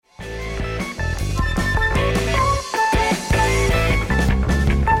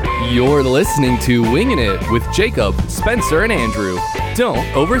You're listening to Wingin' It with Jacob, Spencer, and Andrew. Don't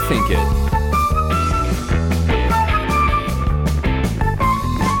overthink it.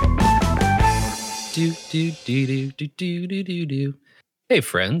 Do. Hey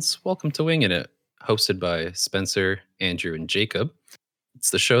friends, welcome to Wingin' It, hosted by Spencer, Andrew, and Jacob.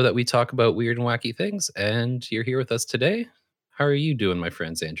 It's the show that we talk about weird and wacky things, and you're here with us today. How are you doing, my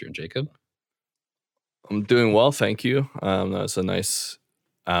friends, Andrew and Jacob? I'm doing well, thank you. That was a nice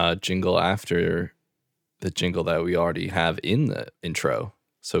jingle after the jingle that we already have in the intro.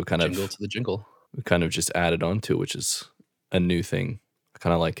 So Jingle to the jingle. We kind of just added on to, which is a new thing. I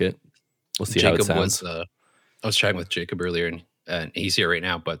kind of like it. We'll see Jacob how it sounds. I was chatting with Jacob earlier, and he's here right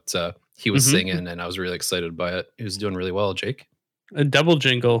now, but he was singing, and I was really excited by it. He was doing really well, Jake. A double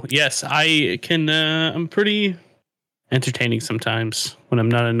jingle. Yes, I can. I'm pretty entertaining sometimes when I'm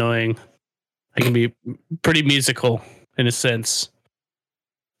not annoying. I can be pretty musical in a sense.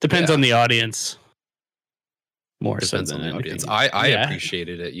 Depends on the audience. Depends on the audience. I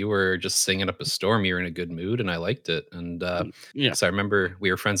appreciated it. You were just singing up a storm. You were in a good mood, and I liked it. And so I remember we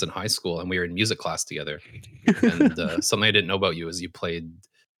were friends in high school, and we were in music class together. And something I didn't know about you is you played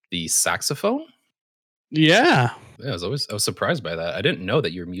the saxophone. Yeah. I was surprised by that. I didn't know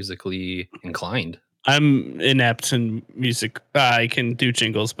that you were musically inclined. I'm inept in music. I can do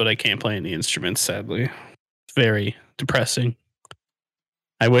jingles, but I can't play any instruments, sadly. It's very depressing.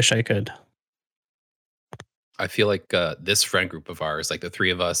 I wish I could. I feel like this friend group of ours, like the three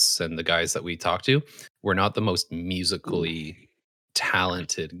of us and the guys that we talk to, we're not the most musically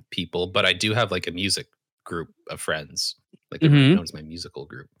talented people, but I do have like a music group of friends. Like everyone knows my musical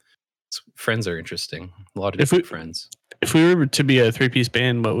group. Friends are interesting. A lot of different friends. If we were to be a three-piece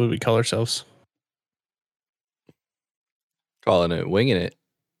band, what would we call ourselves? Calling it Winging It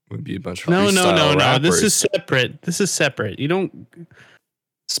would be a bunch of No. rappers. This is separate. You don't.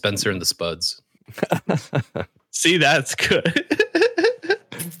 Spencer and the Spuds. See, that's good.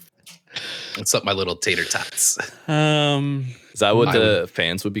 What's up, my little tater tots? Is that what the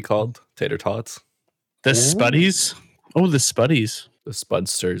fans would be called? Tater tots? The Spuddies? Oh, the Spuddies. The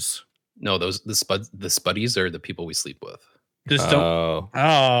Spudsters. No, the Spuddies are the people we sleep with. Just don't.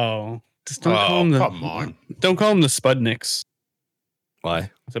 Just don't call them come on. Don't call them the Spudniks.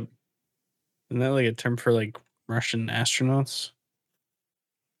 Why? Isn't that like a term for like Russian astronauts?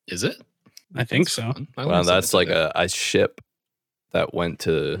 Is it? I think so. Well, that's like a ship that went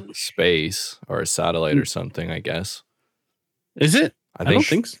to space or a satellite or something, I guess. Is it? I don't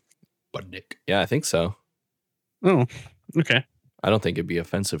think so. Sputnik. Yeah, I think so. Oh, okay. I don't think it'd be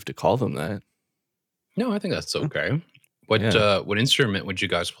offensive to call them that. No, I think that's okay. What instrument would you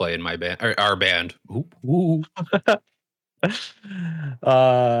guys play in my band or our band? Ooh.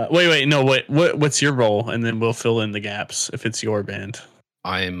 Wait. No, what's your role? And then we'll fill in the gaps if it's your band.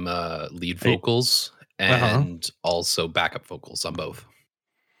 I'm lead vocals and also backup vocals on both.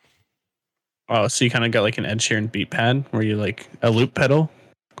 Oh, so you kind of got like an Ed Sheeran beat pad where you like a loop pedal?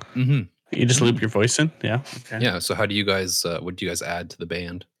 Mm-hmm. You just loop your voice in? Yeah. Okay. Yeah. So how do you guys, what do you guys add to the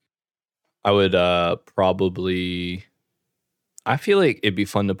band? I would probably, I feel like it'd be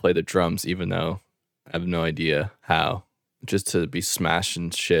fun to play the drums, even though I have no idea how. Just to be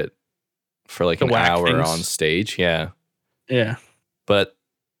smashing shit for like an hour on stage. Yeah. Yeah. But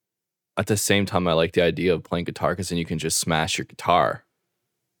at the same time, I like the idea of playing guitar because then you can just smash your guitar.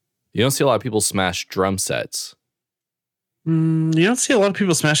 You don't see a lot of people smash drum sets. You don't see a lot of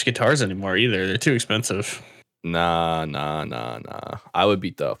people smash guitars anymore either. They're too expensive. Nah. I would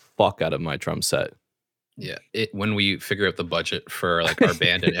beat the fuck out of my drum set. Yeah, when we figure out the budget for like our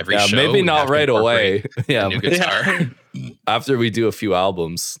band and every show, maybe not right away. Yeah, new guitar. After we do a few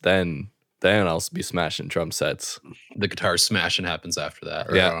albums, then I'll be smashing drum sets. The guitar smashing happens after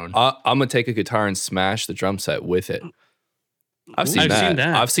that. Yeah, I'm gonna take a guitar and smash the drum set with it. I've seen that.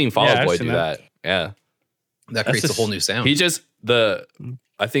 I've seen Fall Out Boy do that. Yeah, that creates a whole new sound. He just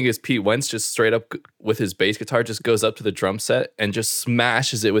I think it's Pete Wentz just straight up with his bass guitar just goes up to the drum set and just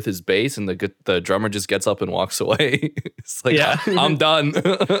smashes it with his bass, and the drummer just gets up and walks away. It's like, I'm done. I've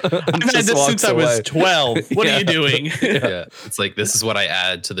had this since I was 12. What are you doing? Yeah, it's like, this is what I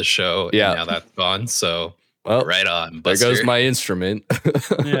add to the show. Yeah, and now that's gone. So right on. There goes my instrument.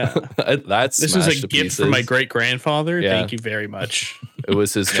 Yeah, this was a gift from my great grandfather. Yeah. Thank you very much. It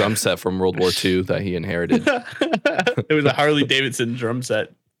was his drum set from World War II that he inherited. It was a Harley Davidson drum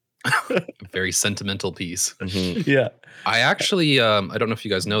set. Very sentimental piece. Mm-hmm. Yeah. I actually, I don't know if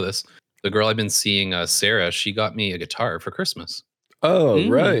you guys know this. The girl I've been seeing, Sarah, she got me a guitar for Christmas. Oh,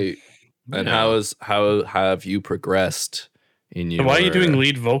 right. And how have you progressed in your... So why are you doing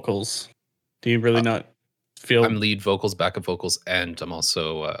lead vocals? Do you really not feel. I'm lead vocals, backup vocals, and I'm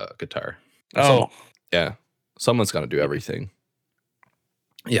also guitar. Oh, Yeah. Someone's got to do everything.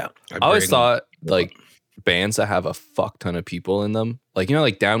 Yeah. I always thought like bands that have a fuck ton of people in them, like, you know,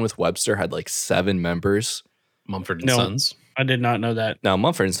 like Down with Webster had like 7 members. Mumford and No. Sons. I did not know that. Now,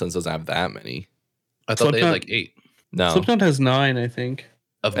 Mumford and Sons doesn't have that many. I thought they had Slipknot- like 8 No. Slipknot has 9, I think.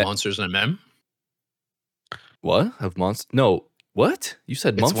 of Monsters and Men. What? Of Monster? No. What? You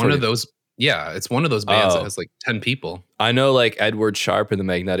said It's Mumford. one of those. Yeah, it's one of those bands Oh. that has like 10 people. I know like Edward Sharpe and the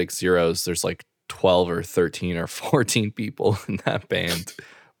Magnetic Zeros, there's like 12 or 13 or 14 people in that band.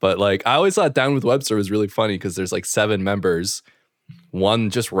 But like I always thought Down with Webster was really funny because there's like 7 members. One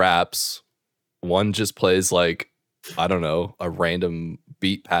just raps. One just plays like, I don't know, a random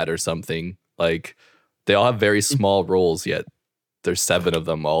beat pad or something. Like they all have very small roles, yet there's 7 of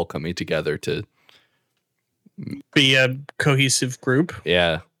them all coming together to Be a cohesive group.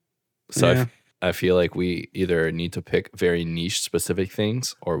 yeah. So Yeah. I feel like we either need to pick very niche specific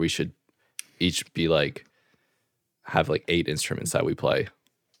things or we should each be like have like 8 instruments that we play.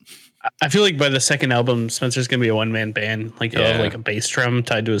 I feel like by the second album, Spencer's gonna be a one-man band. Like he'll have Yeah. like a bass drum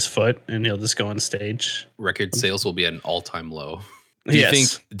tied to his foot, and he'll just go on stage. Record sales will be at an all-time low. Do you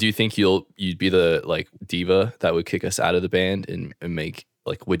Yes. think you'd be the like diva that would kick us out of the band and make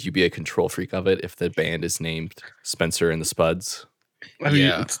like would you be a control freak of it if the band is named Spencer and the Spuds? I mean,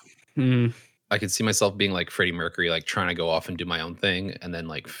 Yeah. it's- mm, I could see myself being like Freddie Mercury, like trying to go off and do my own thing and then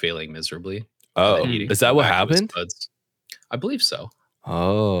like failing miserably. Oh, And then needing is to that come what back to his happened? Spuds. I believe so.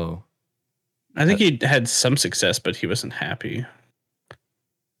 Oh. I think he had some success, but he wasn't happy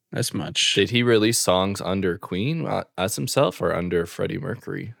as much. Did he release songs under Queen as himself or under Freddie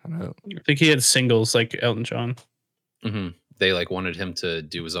Mercury? I don't know. I think he had singles like Elton John. hmm They like wanted him to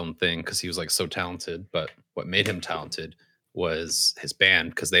do his own thing because he was like so talented. But what made him talented was his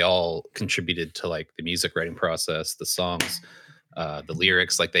band because they all contributed to like the music writing process, the songs, the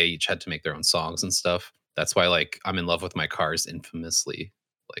lyrics. Like they each had to make their own songs and stuff. That's why like I'm in Love with My Car is infamously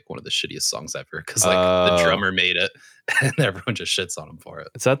like one of the shittiest songs ever because like the Oh. drummer made it and everyone just shits on him for it.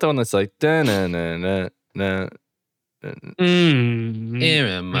 Is that the one that's like da na na na na? Mm. Here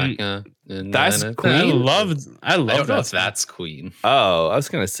in my car, That's I Queen? love I don't know that if song. that's Queen. Oh, I was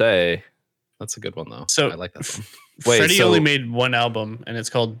gonna say. That's a good one though. So- I like that one. Wait, Freddie so- only made one album, and it's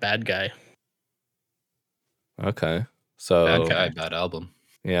called Bad Guy. Okay. So Bad guy, bad album.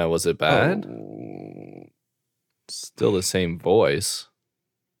 yeah, was it bad? Oh. Still the same voice.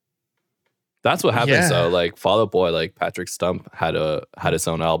 That's what happens Yeah. though. Like Fall Out Boy, like Patrick Stump had his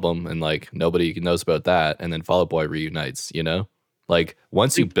own album, and like nobody knows about that. And then Fall Out Boy reunites. You know, like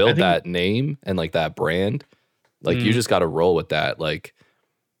once you I build think- that name and like that brand, like you Mm. just got to roll with that. Like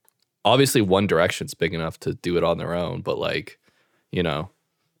obviously, One Direction's big enough to do it on their own, but like you know,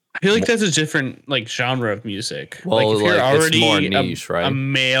 I feel like that's a different like genre of music. well, like if you're like, it's already more niche, right? a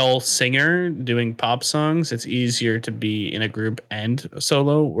male singer doing pop songs, it's easier to be in a group and a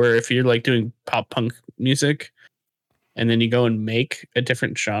solo. Where if you're like doing pop punk music, and then you go and make a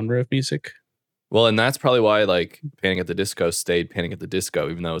different genre of music. Well, and that's probably why like Panic at the Disco stayed Panic at the Disco,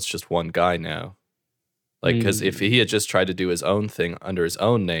 even though it's just one guy now. Like, because if he had just tried to do his own thing under his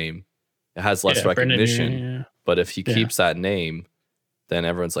own name, it has less Yeah, Brendan, recognition. yeah. But if he Yeah. keeps that name, then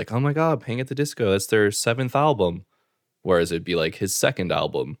everyone's like, oh my God, Panic at the Disco, that's their 7th album. Whereas it'd be like his 2nd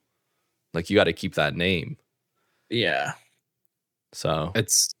album. Like, you got to keep that name. Yeah. So,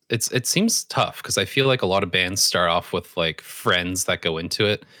 It seems tough because I feel like a lot of bands start off with like friends that go into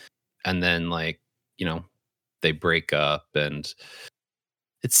it, and then like they break up, and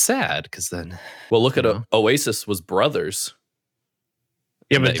it's sad because then well, look at You know? Oasis was brothers.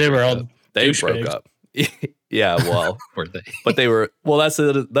 Yeah, And but they were broke all up. They Douchebags. broke up. Yeah, well, were they? but they were, well, that's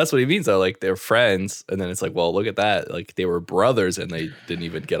what he means though. Like they're friends. And then it's like, well, look at that. Like they were brothers and they didn't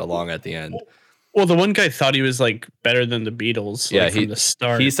even get along at the end. well, the one guy thought he was like better than the Beatles. Yeah, Like, from the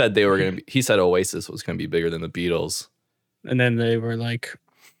start. He said they were going to be, he said Oasis was going to be bigger than the Beatles. And then they were like,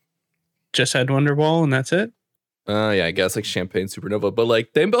 just had Wonderwall, and that's it. Yeah, I guess like Champagne Supernova. But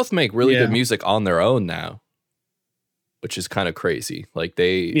like they both make really Yeah. good music on their own now, which is kind of crazy. Like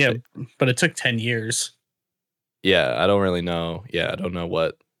Yeah, but it took 10 years, yeah, I don't really know. Yeah, I don't know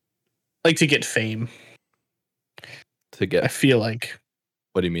what like to get fame. to I get. feel like,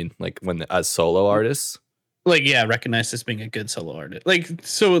 What do you mean? Like when as solo artists? like, yeah, recognized as being a good solo artist. Like,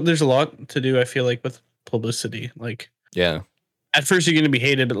 so there's a lot to do. I feel like with publicity. Like, Yeah. at first you're going to be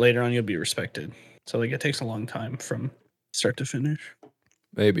hated, but later on you'll be respected. So like, it takes a long time from start to finish.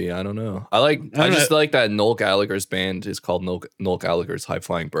 Maybe, I don't know. I don't just like that Noel Gallagher's band is called Noel Gallagher's High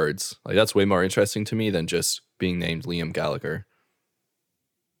Flying Birds. Like that's way more interesting to me than just being named Liam Gallagher.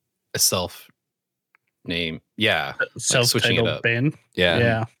 A self name. Yeah. Like switching it Self-titled up. band. Yeah.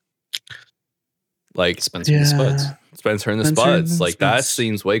 Yeah. Like Spencer and the Spuds. Spencer and the Spencer and Spuds. the Like that Spuds.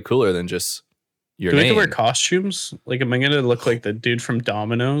 seems way cooler than just your Do we have name. to wear costumes? Like, am I gonna look like the dude from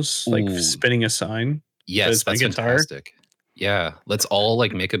Domino's, like Ooh. spinning a sign? Yes, It's my that's guitar. fantastic. Yeah, let's all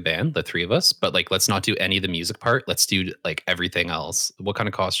like make a band, the three of us, but like let's not do any of the music part. Let's do like everything else. What kind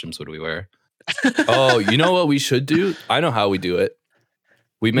of costumes would we wear? Oh, you know what we should do? I know how we do it.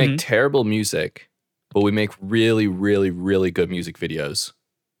 We make Mhm. terrible music, but we make really, really, really good music videos.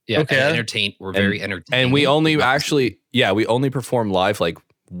 Yeah, Okay. and we're very entertaining. And we only not actually, we only perform live like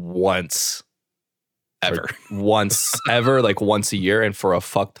once ever. once ever, like once a year, and for a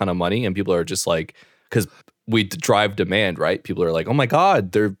fuck ton of money. And people are just like, because we drive demand, right? People are like, oh my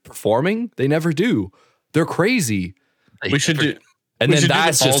God, they're performing? They never do. They're crazy. We should do And we then should do the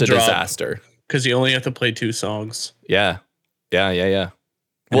that's just ball a drop. disaster. because you only have to play 2 songs Yeah. Well,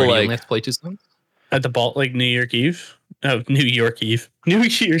 Well, you like, only have to play 2 songs. at the ball, like New Year's Eve. Oh, New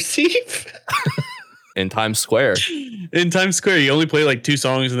Year's Eve in Times Square. in Times Square. You only play like 2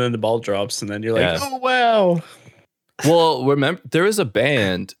 songs, and then the ball drops, and then you're like, Yeah. oh wow. Well, remember there was a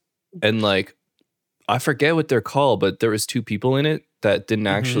band, and like I forget what they're called, but there was 2 people in it that didn't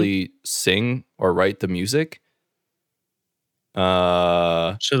actually sing or write the music.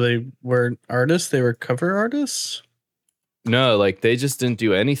 So they weren't artists; they were cover artists. No, like they just didn't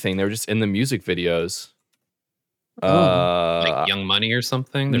do anything. They were just in the music videos. Like Young Money or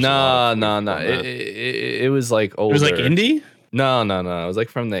something. There's a lot No. of weird people on that. It was like older. It was like indie. No. It was like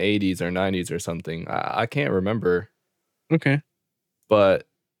from the 80s or 90s or something. I can't remember. Okay. But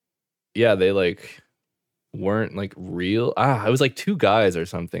yeah, they like weren't like real. It was like 2 guys or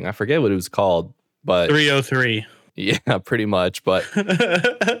something. I forget what it was called, but 303. yeah, pretty much. But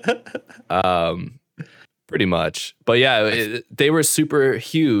pretty much. But yeah, they were super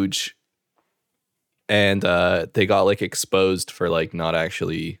huge, and they got like exposed for like not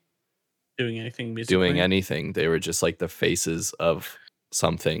actually doing anything musically. They were just like the faces of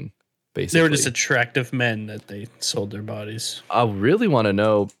something. Basically, They were just attractive men that they sold their bodies. I really want to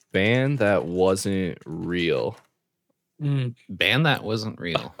know band that wasn't real. Band that wasn't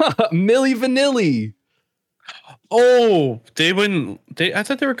real. Milli Vanilli. Oh, they wouldn't. I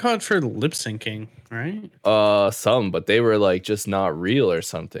thought they were caught for lip syncing, right? But they were like just not real or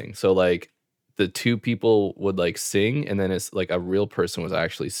something. So like the 2 people would like sing, and then it's like a real person was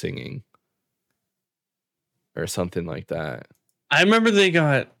actually singing or something like that. I remember they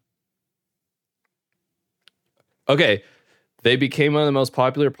got. Okay. They became one of the most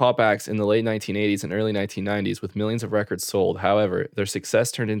popular pop acts in the late 1980s and early 1990s with millions of records sold. However, their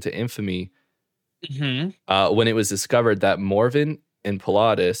success turned into infamy when it was discovered that Morvan and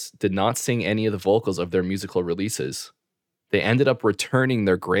Pilatus did not sing any of the vocals of their musical releases. They ended up returning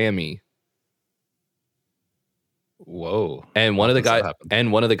their Grammy. Whoa. And one of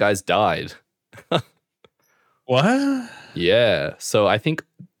the guys died. What? Yeah. So I think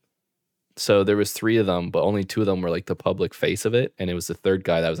there was 3 of them, but only 2 of them were like the public face of it, and it was the 3rd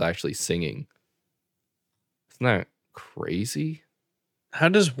guy that was actually singing. Isn't that crazy? How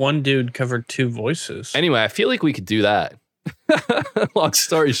does one dude cover 2 voices? Anyway, I feel like we could do that. Long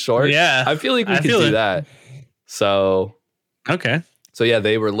story short, Yeah, I feel like we could do that. So okay. So yeah,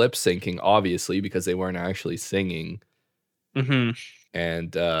 they were lip syncing, obviously, because they weren't actually singing.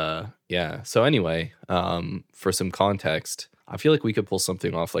 And yeah. So anyway, for some context, I feel like we could pull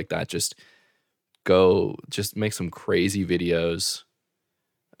something off like that. Just make some crazy videos.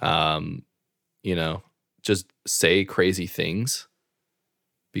 Just say crazy things.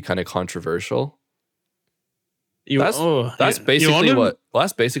 Be kind of controversial. That's basically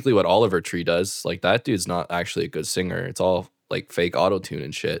what Oliver Tree does. Like that dude's not actually a good singer. It's all like fake auto-tune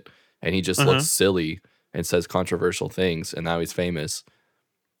and shit. And he just looks silly and says controversial things, and now he's famous.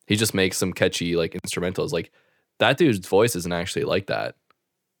 He just makes some catchy like instrumentals. Like that dude's voice isn't actually like that.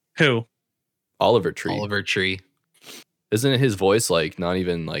 Who? Oliver Tree. Oliver Tree. Isn't his voice like not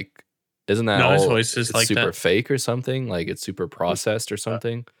even like? Isn't that his voice is like super that. fake or something? Like it's super processed or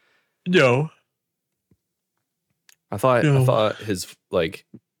something? No. I thought his like.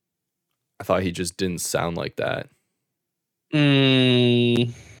 I thought he just didn't sound like that. I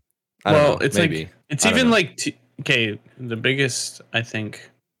don't know. It's maybe. like it's even like okay. The biggest I think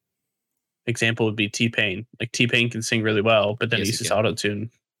example would be T-Pain. Like T-Pain can sing really well, but then he uses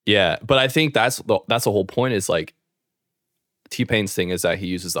auto-tune. Yeah, but I think that's the whole point. Is like T-Pain's thing is that he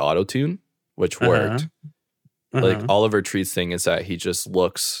uses the auto-tune, which worked. Like Oliver Tree's thing is that he just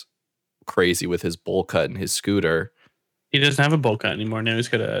looks crazy with his bowl cut and his scooter, He doesn't have a bowl cut anymore. Now he's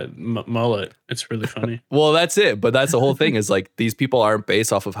got a mullet. It's really funny. Well, that's it. But that's the whole thing is like these people aren't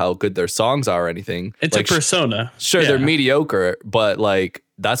based off of how good their songs are or anything. It's like, a persona. Sure, they're mediocre, but like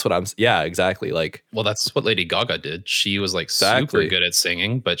that's what yeah, exactly. Like, well, that's what Lady Gaga did. She was like super good at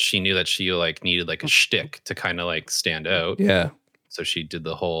singing, but she knew that she like needed like a shtick to kind of like stand out. Yeah. So she did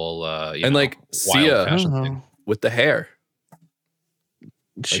the whole and like Sia thing with the hair.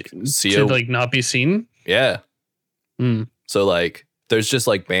 Like, Sia to like not be seen. Yeah. So like there's just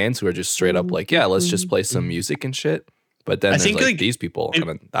like bands who are just straight up like, yeah, let's just play some music and shit. But then I think like these people,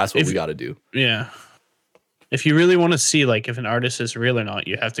 that's what we got to do. Yeah. If you really want to see like if an artist is real or not,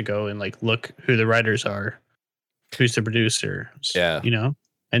 you have to go and like look who the writers are, who's the producer. Yeah. You know?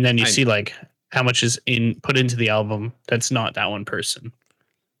 And then you see like how much is put into the album that's not that one person.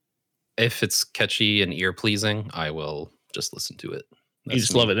 If it's catchy and ear pleasing, I will just listen to it. You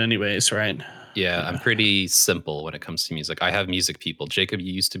just love it anyways, right? Yeah, I'm pretty simple when it comes to music. I have music people. Jacob,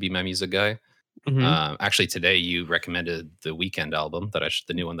 you used to be my music guy. Actually, today you recommended the Weekend album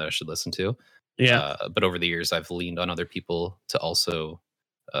the new one that I should listen to. Yeah. But over the years, I've leaned on other people to also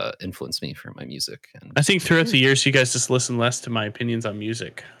influence me for my music. And I think throughout the years, you guys just listen less to my opinions on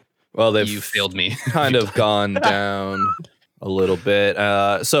music. Well, you failed me. Kind of gone down a little bit.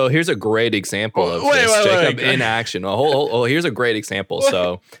 So here's a great example of this, Jacob in action. Here's a great example.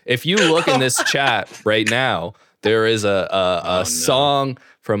 So if you look in this chat right now, there is a song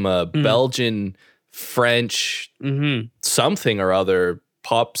from a Belgian, French, something or other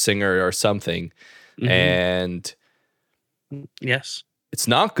pop singer or something. And yes, it's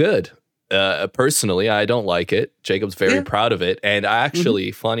not good. Personally, I don't like it. Jacob's very proud of it. And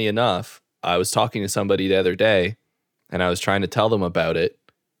actually, funny enough, I was talking to somebody the other day and I was trying to tell them about it.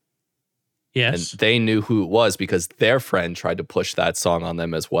 Yes. And they knew who it was because their friend tried to push that song on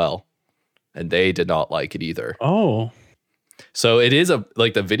them as well. And they did not like it either. Oh. So it is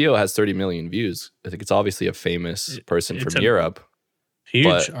the video has 30 million views. I think it's obviously a famous person from Europe.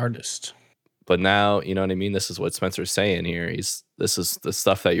 Huge artist. But now, you know what I mean? This is what Spencer's saying here. This is the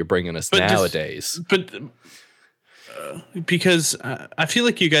stuff that you're bringing us nowadays. Because I feel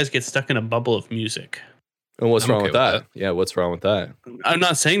like you guys get stuck in a bubble of music. And what's wrong with that? Yeah, what's wrong with that? I'm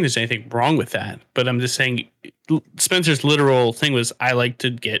not saying there's anything wrong with that, but I'm just saying Spencer's literal thing was I like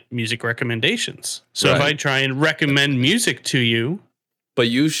to get music recommendations. So if I try and recommend music to you, but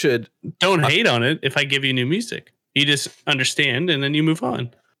you should don't hate on it if I give you new music. You just understand and then you move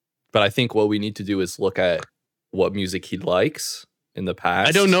on. But I think what we need to do is look at what music he likes in the past.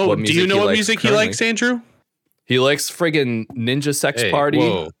 I don't know. Do you know what music he likes, Andrew? He likes friggin' Ninja Sex Party.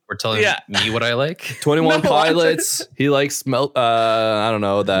 Whoa, we're telling me what I like. 21 Pilots. He likes I don't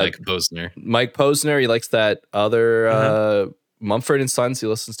know that Mike Posner. He likes that other Mumford and Sons. He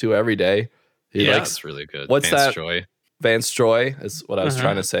listens to every day. He likes really good. What's Vance that? Joy. Vance Joy is what I was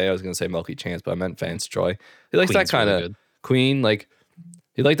trying to say. I was going to say Milky Chance, but I meant Vance Joy. He likes that kind of Queen. Like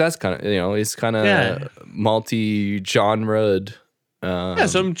he likes that kind of. He's kind of multi-genred.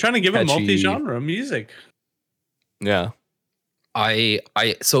 So I'm trying to give him multi-genre music. Yeah.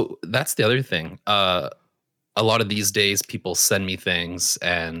 So that's the other thing. A lot of these days people send me things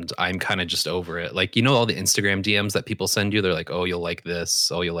and I'm kind of just over it. Like, all the Instagram DMs that people send you, they're like, oh, you'll like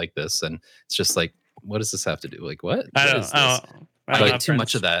this. Oh, you'll like this. And it's just like, what does this have to do? Like, what? I like too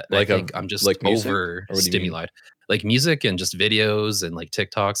much of that. I think I'm just overstimulated. Like music and just videos and like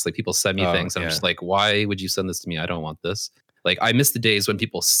TikToks, like people send me things. And I'm just like, why would you send this to me? I don't want this. Like I miss the days when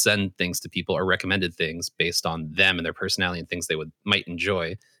people send things to people or recommended things based on them and their personality and things they might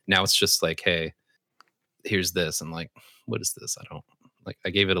enjoy. Now it's just like, hey, here's this. I'm like, what is this? I don't like.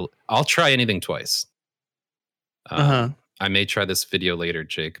 I gave it I'll try anything twice. I may try this video later,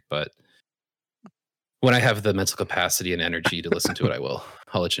 Jake, but when I have the mental capacity and energy to listen to it, I will.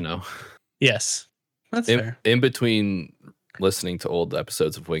 I'll let you know. Yes, that's fair. In between listening to old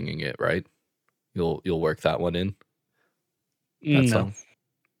episodes of Winging It, right? You'll work that one in. No.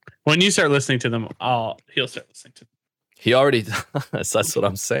 When you start listening to them, he'll start listening to them. He already does. That's what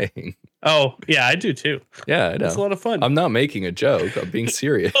I'm saying. Oh, yeah, I do too. Yeah, I know. It's a lot of fun. I'm not making a joke. I'm being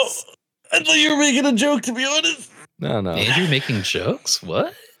serious. I thought you were making a joke, to be honest. No. Andrew making jokes?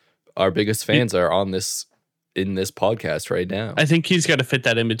 What? Our biggest fans are in this podcast right now. I think he's got to fit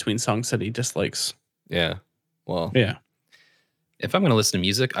that in between songs that he dislikes. Yeah. Well. Yeah. If I'm going to listen to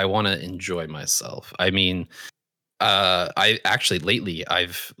music, I want to enjoy myself. I mean, I actually lately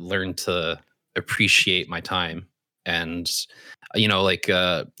I've learned to appreciate my time, and even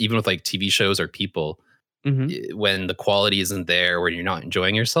with like TV shows or people, when the quality isn't there, when you're not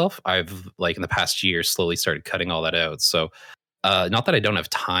enjoying yourself, I've like in the past year slowly started cutting all that out. So not that I don't have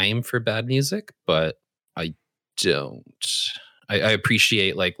time for bad music, but I don't. I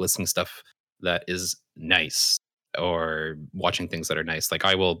appreciate like listening to stuff that is nice or watching things that are nice. Like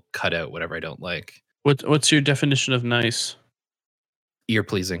I will cut out whatever I don't like. What's your definition of nice? Ear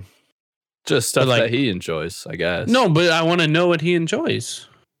pleasing. Just stuff like- that he enjoys, I guess. No, but I want to know what he enjoys.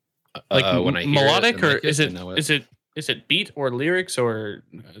 Like When I hear melodic, it and or like is I it know is it beat or lyrics or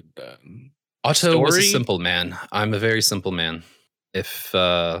Otto was a story? simple man. I'm a very simple man. If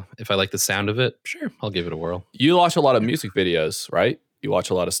I like the sound of it, sure, I'll give it a whirl. You watch a lot of music videos, right? You watch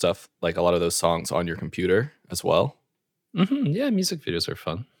a lot of stuff, like a lot of those songs on your computer as well. Yeah, music videos are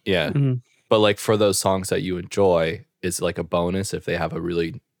fun. Yeah. Mhm. But like for those songs that you enjoy, is like a bonus if they have a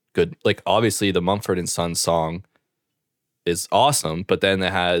really good, like obviously the Mumford & Sons song is awesome, but then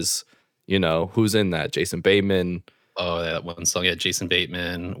it has, you know, who's in that? Jason Bateman, Oh, that one song. Yeah, Jason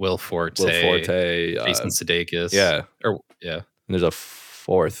Bateman, Will Forte, Will Forte, Jason Sudeikis. yeah. Yeah, And there's a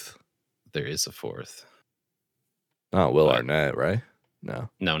fourth, there is a fourth. not Will What? Arnett, right? No.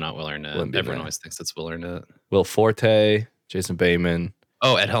 No, not Will Arnett. Wouldn't be Everyone that. always thinks it's Will Arnett. Will Forte, Jason Bateman,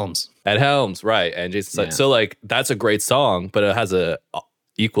 Oh, Ed Helms. Ed Helms, right? And Jason. Yeah. So like that's a great song, but it has a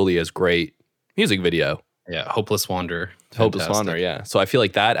equally as great music video. Yeah, Hopeless Wanderer. Hopeless Fantastic. Wanderer, yeah. So I feel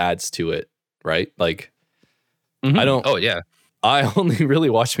like that adds to it, right? Like Mhm. I don't. Oh yeah, I only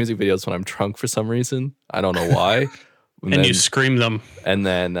really watch music videos when I'm drunk for some reason. I don't know why. and you scream them. and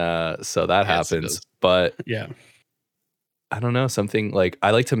then so that Yes, it happens. does. But Yeah. I don't know, something like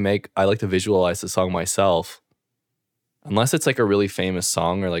I like to visualize the song myself. Unless it's like a really famous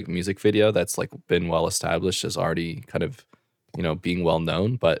song or like music video that's like been well established as already kind of, you know, being well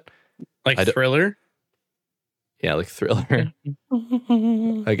known. But Like I d- Thriller. yeah, like Thriller,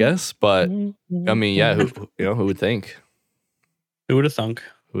 I guess. But I mean, yeah, who would think? Who would have thunk?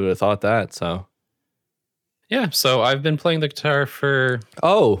 Who would have thought that? So yeah. So I've been playing the guitar for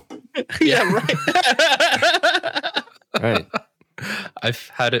oh, Yeah, right. right. I've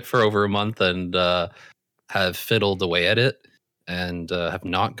had it for over a month and have fiddled away at it and have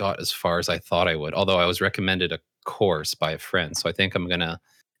not got as far as I thought I would. Although I was recommended a course by a friend, so I think I'm gonna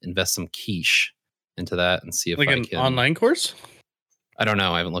invest some quiche into that and see if Like I an can. online course? I don't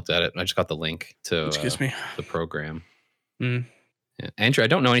know. I haven't looked at it. I just got the link to Excuse me. the program. Mm. Yeah. Andrew, I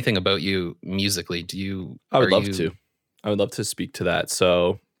don't know anything about you musically. Do you? I would are love you- to. I would love to speak to that.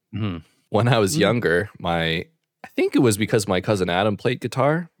 So Mhm. when I was Mm. younger, I think it was because my cousin Adam played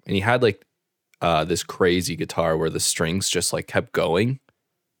guitar and he had like this crazy guitar where the strings just like kept going.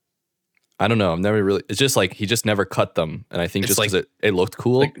 I don't know. I've never really, it's just like he just never cut them. And I think It's just because it looked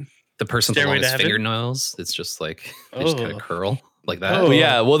cool. Like, The person with the Stairway to longest Heaven? fingernails. It's just like they just kind Oh. of curl like that. Oh. But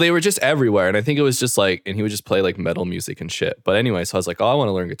yeah, well, they were just everywhere. And I think it was just like, and he would just play like metal music and shit. But anyway, so I was like, oh, I want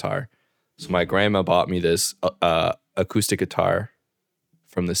to learn guitar. So my grandma bought me this acoustic guitar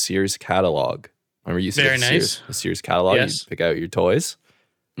from the Sears catalog. Remember you used to Very get nice. the Sears catalog? Yes. You pick out your toys.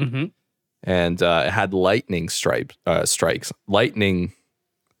 Mm-hmm. And it had lightning strikes.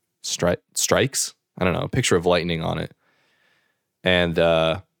 I don't know, a picture of lightning on it. And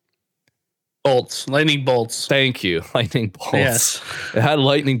Bolts. Lightning bolts. thank you, lightning bolts. Yes. It had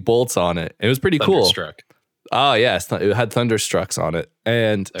lightning bolts on it. It was pretty cool. Thunderstruck. Oh yes, it had thunderstrucks on it.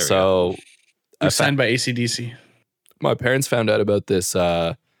 And There we so It was signed by ACDC. my parents found out about this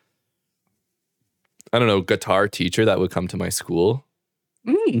I don't know, guitar teacher that would come to my school.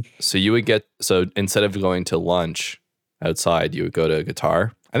 Mm. So you would instead of going to lunch outside, you would go to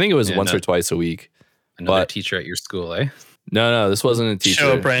guitar. I think it was Yeah, once no. or twice a week. Another But- teacher at your school, eh? No, this wasn't a teacher.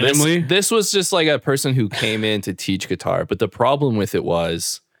 Show up randomly? This was just like a person who came in to teach guitar. But the problem with it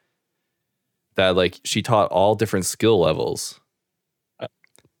was that like she taught all different skill levels.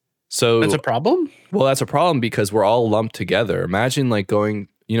 So That's a problem? well, that's a problem because we're all lumped together. Imagine like being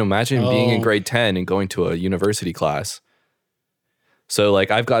in Oh. grade 10 and going to a university class. So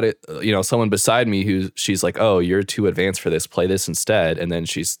like I've got someone beside me she's like, oh, you're too advanced for this. Play this instead. And then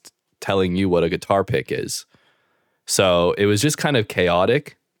she's telling you what a guitar pick is. So it was just kind of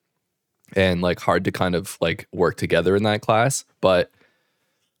chaotic and like hard to kind of like work together in that class. But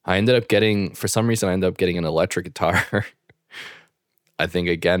I ended up getting an electric guitar. I think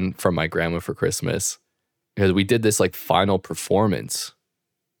again from my grandma for Christmas because we did this like final performance.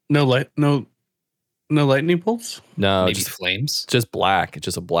 No lightning bolts? No, Maybe flames. just black. It's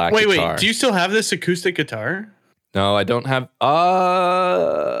just a black Wait, guitar. do you still have this acoustic guitar? No, I don't have.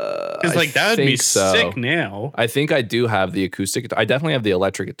 Because like that would be sick now. I think I do have the acoustic guitar. I definitely have the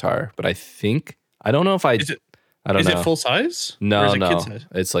electric guitar, but I don't know if I. Is it- I don't Is know. it full size? Or No, is it no, kid size?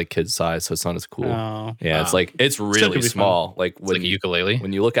 it's like kid size, so it's not as cool. Oh. Yeah, it's Wow. like it's could really be fun. small. Like It's like a ukulele.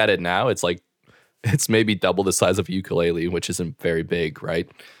 when you look at it now, it's like it's maybe double the size of a ukulele, which isn't very big, right?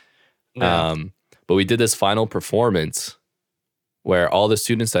 Yeah. But we did this final performance where all the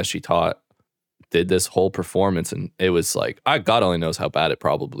students that she taught did this whole performance, and it was like, God only knows how bad it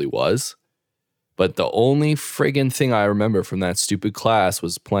probably was. But the only friggin' thing I remember from that stupid class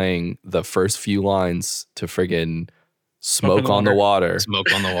was playing the first few lines to friggin' Smoke on the Water.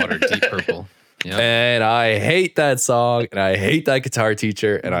 Smoke on the Water, Deep Purple. Yep. And I hate that song, and I hate that guitar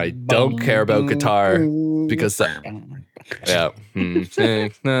teacher, and I don't care about guitar because that,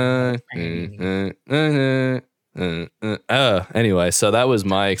 anyway, so that was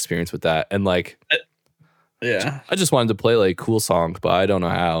my experience with that. And like, yeah, I just wanted to play like cool songs, but I don't know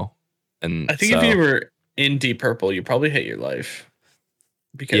how. And I think if you were in Deep Purple, you probably hate your life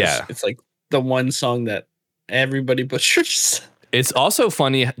because it's like the one song that everybody butchers. It's also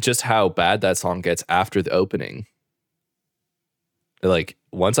funny just how bad that song gets after the opening. Like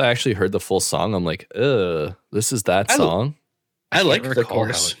once I actually heard the full song, I'm like, this is that song. I like the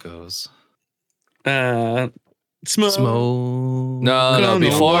chorus. How it goes. Smoke. No,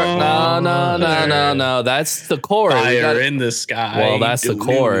 before. No. That's the chorus. Fire in the sky. Well, that's the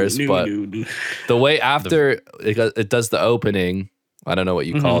chorus, but the way after it does the opening, I don't know what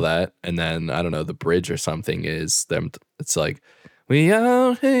you call that, and then I don't know, the bridge or something is them. It's like we are,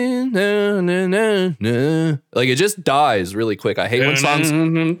 like it just dies really quick. I hate when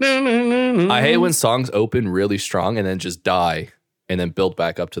songs open really strong and then just die and then build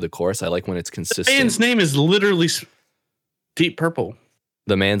back up to the chorus. I like when it's consistent. The band's name is literally Deep Purple.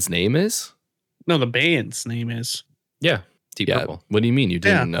 The man's name is? No, the band's name is. Yeah, Deep Purple. What do you mean? You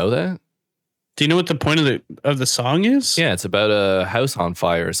didn't know that? Do you know what the point of the song is? Yeah, it's about a house on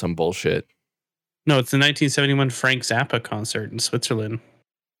fire or some bullshit. No, it's the 1971 Frank Zappa concert in Switzerland.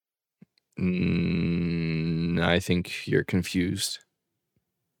 I think you're confused.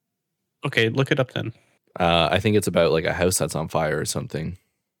 Okay, look it up then. I think it's about like a house that's on fire or something.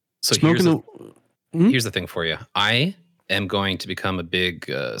 So here's the thing for you. I am going to become a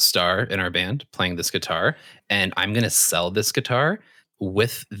big star in our band playing this guitar, and I'm going to sell this guitar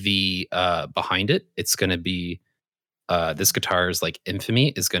with the behind it. It's going to be this guitar's like infamy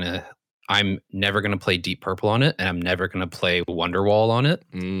is going to. I'm never going to play Deep Purple on it, and I'm never going to play Wonderwall on it.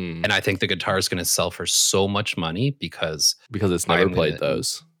 And I think the guitar is going to sell for so much money because it's never played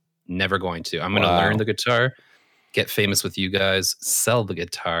those. Never going to. I'm going to learn the guitar, get famous with you guys, sell the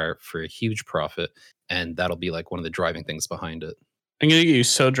guitar for a huge profit, and that'll be like one of the driving things behind it. I'm going to get you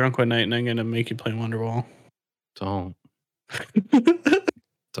so drunk one night, and I'm going to make you play Wonderwall. Don't.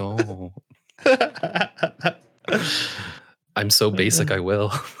 I'm so basic, I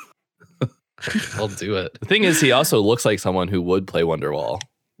will. I'll do it. The thing is, he also looks like someone who would play Wonderwall,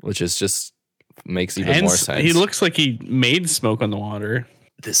 which is just makes even more sense. He looks like he made Smoke on the Water.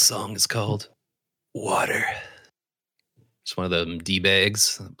 This song is called Water. Just one of them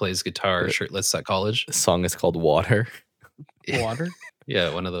D-bags that plays guitar shirtless at college. The song is called Water. Water?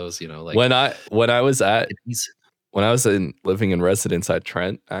 Yeah, one of those, like when I was living in residence at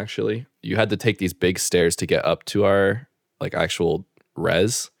Trent, actually, you had to take these big stairs to get up to our like actual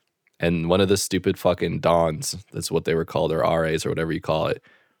res. And one of the stupid fucking Dons, that's what they were called, or RAs or whatever you call it,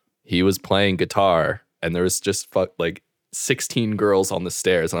 he was playing guitar and there was just like 16 girls on the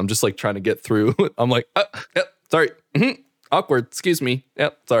stairs. And I'm just like trying to get through. I'm like, sorry. Awkward. Excuse me.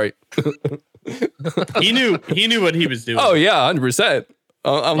 Yep. Sorry. He knew what he was doing. Oh yeah. 100%.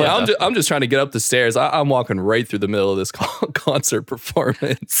 I'm just trying to get up the stairs. I'm walking right through the middle of this concert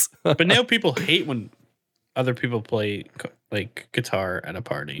performance. But now people hate when other people play like guitar at a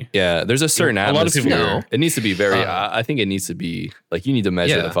party. Yeah, there's a certain atmosphere. A lot of people know. It needs to be very. I think it needs to be like you need to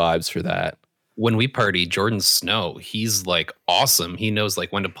measure the vibes for that. When we party, Jordan Snow, he's like awesome. He knows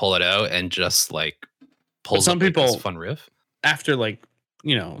like when to pull it out and just like pulls some up people like, this fun riff. After like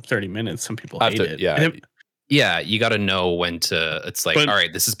 30 minutes, some people hate it. Yeah, you got to know when to. It's like, all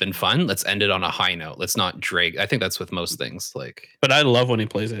right, this has been fun. Let's end it on a high note. Let's not drag. I think that's with most things. Like, but I love when he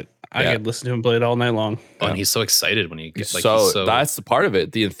plays it. I could listen to him play it all night long. Oh, and he's so excited when he gets like. So that's the part of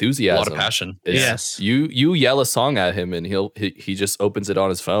it. The enthusiasm, a lot of passion. Yes, you yell a song at him, and he just opens it on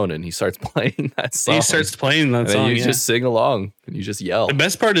his phone, and he starts playing that song. He starts playing that song. And you just sing along, and you just yell. The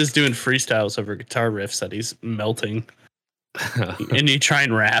best part is doing freestyles over guitar riffs that he's melting, and you try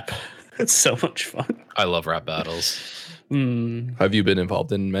and rap. It's so much fun. I love rap battles. Have you been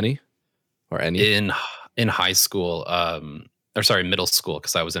involved in many or any? In high school, middle school,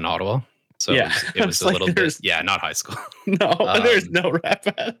 because I was in Ottawa. So it was a little bit. Yeah, not high school. No, there's no rap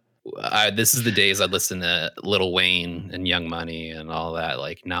battle. This is the days I'd listen to Lil Wayne and Young Money and all that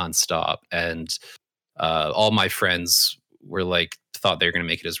like nonstop. And all my friends were like, thought they were going to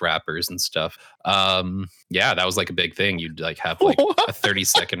make it as rappers and stuff. That was like a big thing. You'd like have like a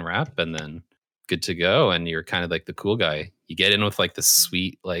 30-second rap and then good to go, and you're kind of like the cool guy. You get in with like the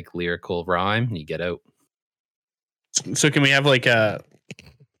sweet, like lyrical rhyme, and you get out. So can we have like a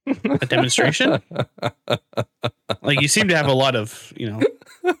demonstration? Like you seem to have a lot of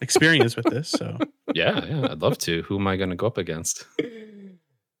experience with this. So Yeah, I'd love to. Who am I going to go up against?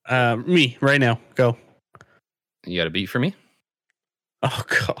 me right now. Go. You got a beat for me? Oh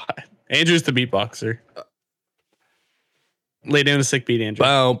God, Andrew's the beatboxer. Lay down a sick beat, Andrew.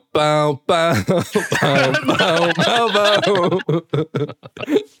 Bow, bow, bow, bow, bow, bow, bow.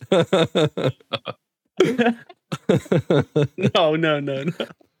 No.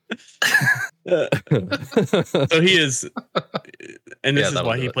 So he is, and this is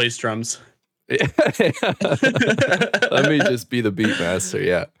why he plays drums. Let me just be the beat master.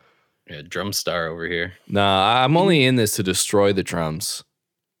 Yeah, drum star over here. Nah, I'm only in this to destroy the drums.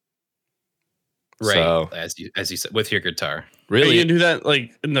 Right, so, as you said, with your guitar. Really, are you gonna do that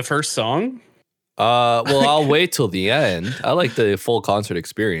like in the first song? Well, I'll wait till the end. I like the full concert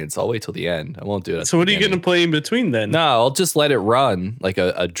experience. I'll wait till the end. I won't do it. So what are you going to play in between then? No, I'll just let it run like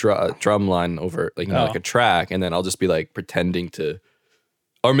a drum line over like like a track, and then I'll just be like pretending to,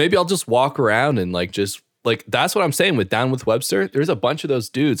 or maybe I'll just walk around and like just like that's what I'm saying with Down with Webster. There's a bunch of those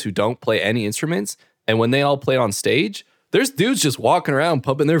dudes who don't play any instruments, and when they all play on stage, there's dudes just walking around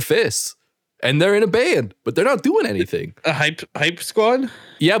pumping their fists. And they're in a band, but they're not doing anything. A hype squad?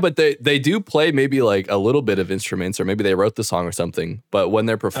 Yeah, but they do play maybe like a little bit of instruments, or maybe they wrote the song or something. But when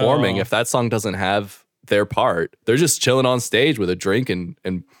they're performing, if that song doesn't have their part, they're just chilling on stage with a drink and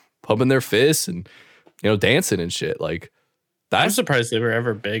pumping their fists and dancing and shit. Like I'm surprised they were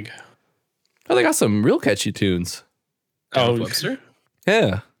ever big. Oh, they got some real catchy tunes. Webster?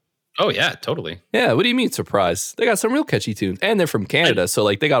 Yeah. Oh yeah, totally. Yeah, what do you mean surprised? They got some real catchy tunes, and they're from Canada, so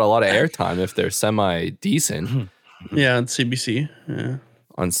like they got a lot of airtime if they're semi decent. Yeah, on CBC. Yeah,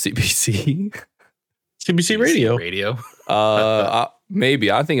 on CBC, CBC Radio.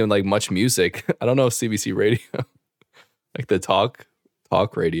 Maybe I'm thinking like Much Music. I don't know if CBC Radio, like the talk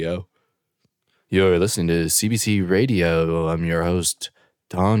radio. You're listening to CBC Radio. I'm your host,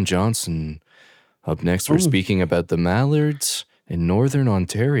 Don Johnson. Up next, we're speaking about the mallards in Northern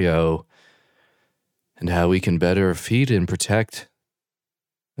Ontario and how we can better feed and protect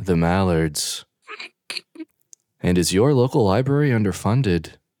the mallards. And is your local library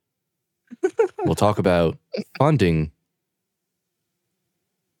underfunded? We'll talk about funding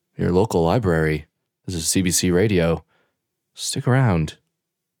your local library. This is CBC Radio. Stick around.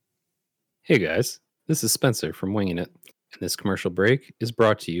 Hey guys, this is Spencer from Wingin It, and this commercial break is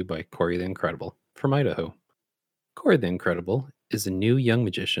brought to you by Corey the Incredible from Idaho. Corey the Incredible is a new young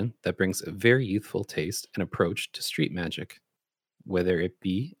magician that brings a very youthful taste and approach to street magic. Whether it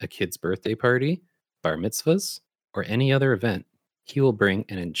be a kid's birthday party, bar mitzvahs, or any other event, he will bring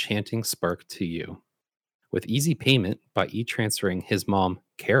an enchanting spark to you. With easy payment by e-transferring his mom,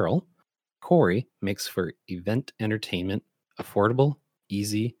 Carol, Corey makes for event entertainment affordable,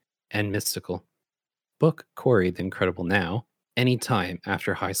 easy, and mystical. Book Corey the Incredible now, anytime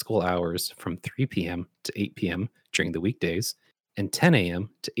after high school hours from 3 p.m. to 8 p.m. during the weekdays and 10 a.m.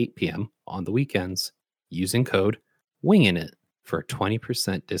 to 8 p.m. on the weekends using code WINGINIT for a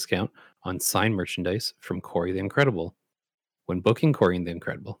 20% discount on signed merchandise from Corey the Incredible. When booking Corey the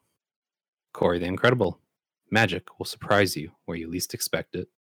Incredible, magic will surprise you where you least expect it.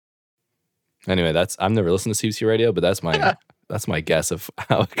 Anyway, I've never listened to CBC Radio, but that's my guess of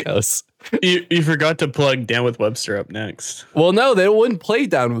how it goes. You forgot to plug Down with Webster up next. Well, no, they wouldn't play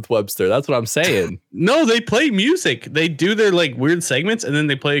Down with Webster. That's what I'm saying. No, they play music. They do their like weird segments, and then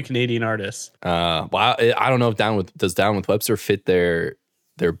they play a Canadian artist. Well, I don't know if Down with Webster fit their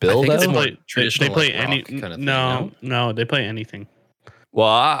bill though. They play any kind of thing, no, they play anything.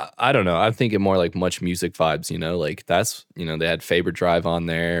 Well, I don't know. I'm thinking more like Much Music vibes. Like that's they had Faber Drive on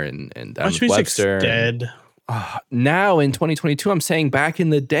there and Down Much with Webster. Dead. Now in 2022, I'm saying back in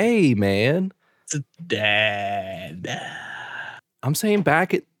the day, man. It's dead. I'm saying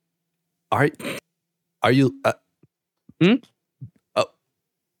back at. Are you?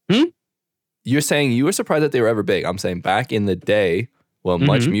 You're saying you were surprised that they were ever big. I'm saying back in the day, when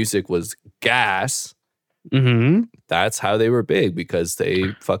Much Music was gas. Mm-hmm. That's how they were big, because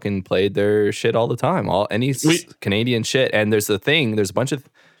they fucking played their shit all the time. Canadian shit. And there's a bunch of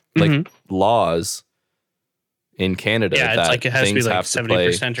like laws in Canada. Yeah, that it's like it has to be like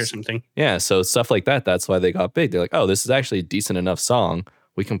 70% or something. Yeah, so stuff like that. That's why they got big. They're like, oh, this is actually a decent enough song.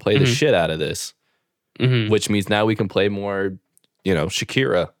 We can play the shit out of this. Which means now we can play more,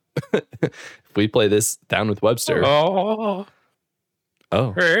 Shakira. If we play this Down with Webster. Oh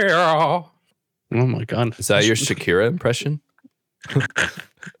my God. Is that your Shakira impression?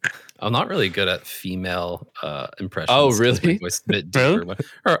 I'm not really good at female impressions. Oh, 'cause really? my voice is a bit deeper,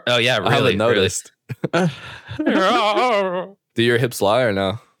 oh yeah, really. I haven't noticed. Really. Do your hips lie or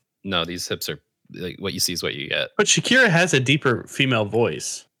no? No, these hips are like what you see is what you get. But Shakira has a deeper female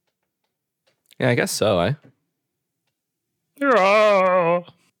voice. Yeah, I guess so.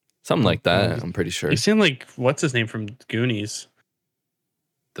 Something like that. I'm pretty sure. You sound like what's his name from Goonies?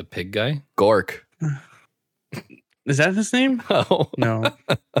 The pig guy. Gork. Is that his name? Oh No,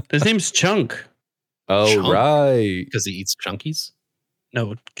 his name's Chunk. Oh Chunk? right. Because he eats chunkies.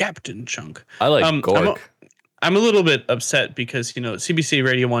 No, Captain Chunk. I like I'm Gork. I'm a little bit upset because CBC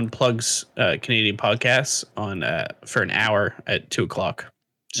Radio 1 plugs Canadian podcasts on for an hour at 2:00.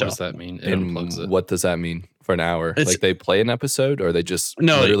 So What does that mean? It And unplugs it. what does that mean for an hour? It's- Like they play an episode, or they just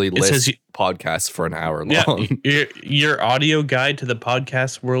No, literally it list says podcasts for an hour yeah, long? your audio guide to the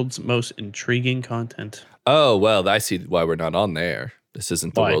podcast world's most intriguing content. Oh well, I see why we're not on there. This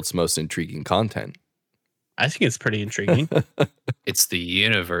isn't the Why? world's most intriguing content. I think it's pretty intriguing. It's the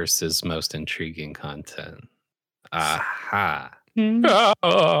universe's most intriguing content. Aha.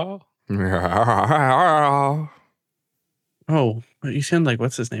 Oh, you sound like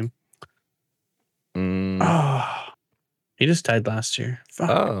what's his name? Mm, Oh, he just died last year. Fuck.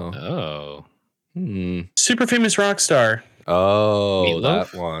 oh. Oh. Hmm. Super famous rock star. Oh,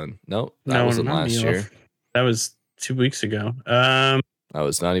 Meatloaf? that one. Nope, that No, wasn't not last Meatloaf. year. That was 2 weeks ago. That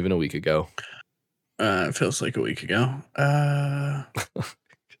was not even a week ago. It feels like a week ago.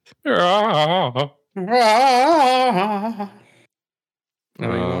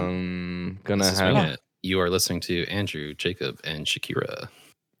 Gonna This is have. Wingin. You are listening to Andrew, Jacob, and Shakira.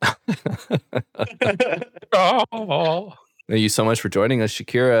 Thank you so much for joining us,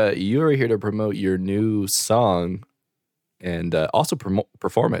 Shakira. You are here to promote your new song and also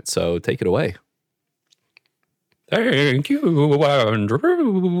perform it. So take it away. Thank you,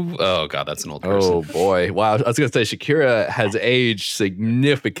 Andrew. Oh God, that's an old person. Oh boy! Wow, I was gonna say Shakira has aged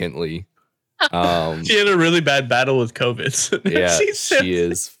significantly. She had a really bad battle with COVID. So now Yeah, she's- she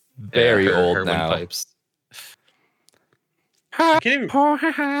is very her old now. windpipes. I can't even-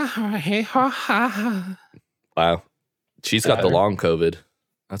 Wow, she's got the Better. long COVID.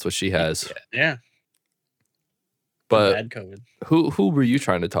 That's what she has. Yeah, But bad COVID. who were you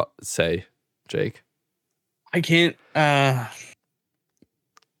trying to say, Jake? I can't. 'Cause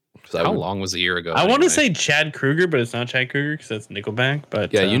I How would- long was a year ago? I want to anyway? say Chad Kruger, but it's not Chad Kruger because that's Nickelback.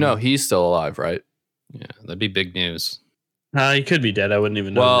 But Yeah, he's still alive, right? Yeah, that'd be big news. he could be dead. I wouldn't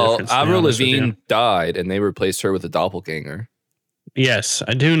even know. the Well, difference, to be Avril honest with you. Lavigne died, and they replaced her with a doppelganger. Yes,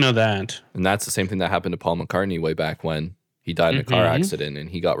 I do know that. And that's the same thing that happened to Paul McCartney way back when he died in a car Mhm. accident, and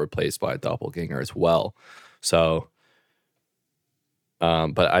he got replaced by a doppelganger as well. So,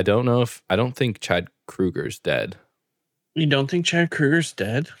 but I don't think Chad Kruger's dead. You don't think Chad Kruger's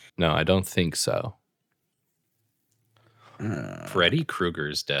dead? No, I don't think so. Freddy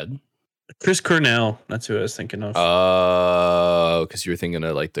Krueger's dead. Chris Cornell. That's who I was thinking of. Oh, because you were thinking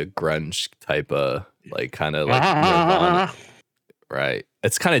of like the grunge type of like kind of like Nirvana, right?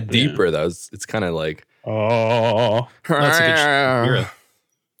 It's kind of Yeah. deeper though. It's kind of like Oh, That's a good Shakira.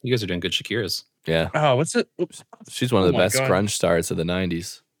 You guys are doing good Shakiras. yeah. oh, what's it? Oops. She's one of Oh the my best God. grunge stars of the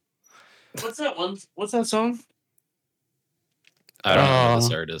 '90s. What's that one? What's that song? I don't know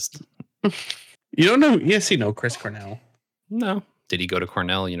this Oh. artist. You don't know? Yes, you know Chris Cornell. No. Did he go to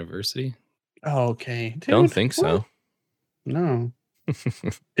Cornell University? Oh, okay. Don't Dude, think what? so. No.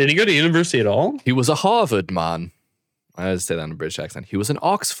 Did he go to university at all? He was a Harvard man. I had to say that in a British accent. He was an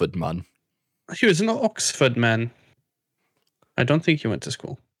Oxford man. He was an Oxford man. I don't think he went to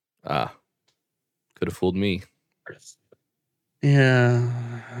school. Ah, could have fooled me.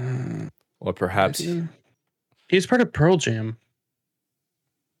 Yeah. Or perhaps, He's part of Pearl Jam.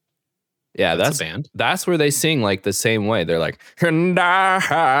 yeah, That's a band. that's where they sing like the same way. They're like, and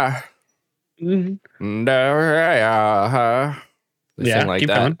I, Mhm. and I. They Yeah, sing like keep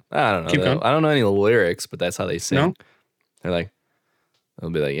that. going. I don't know. Keep though. going. I don't know any lyrics, but that's how they sing. No? They're like, they'll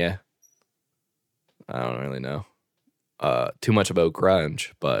be like, yeah. I don't really know too much about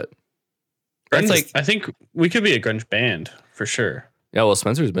grunge, but that's Grunge, like, I think we could be a grunge band for sure. yeah. Well,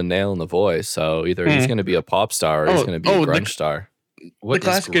 Spencer's been nailing the voice, so either he's Mhm. going to be a pop star or he's Oh, going to be a oh, grunge star. What is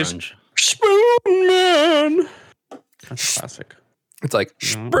classic is- grunge? Spoon Man. That's a classic. It's like No.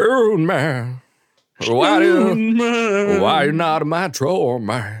 Spoon Man. Why Why you not my drawer,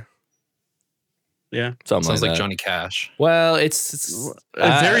 man? Yeah. Something Sounds like that. Johnny Cash. Well, it's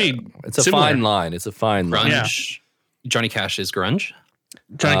very it's a similar. fine line. It's a fine line. Grunge. Johnny Cash is grunge.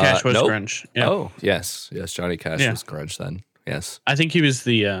 Johnny Cash was nope. grunge. Yeah. Oh, yes. Johnny Cash Yeah. was grunge then. Yes. I think he was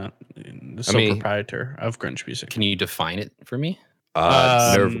the sole mean- proprietor of grunge music. Can you define it for me?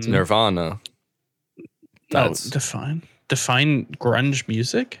 Nirvana. That's define grunge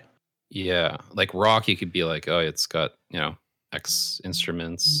music. Yeah, like rock, you could be like, oh, it's got X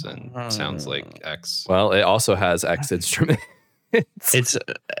instruments and sounds like X. well, it also has X instruments. It's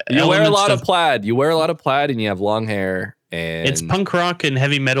you wear a lot of plaid. You wear a lot of plaid, and you have long hair. And it's punk rock and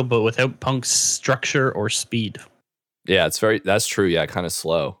heavy metal, but without punk structure or speed. Yeah, that's true. Yeah, kind of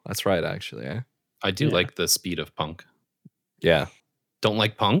slow. That's right, actually. Yeah. I do like the speed of punk. Yeah. Don't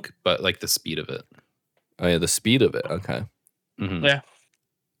like punk, but like the speed of it. Oh yeah, the speed of it. Okay. Mm-hmm. Yeah.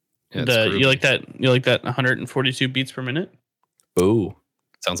 You like that? You like that 142 beats per minute? Ooh.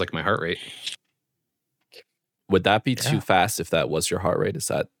 Sounds like my heart rate. Would that be too fast if that was your heart rate? Is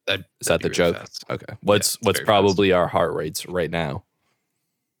that the really joke? Fast. Okay. What's probably our heart rates right now?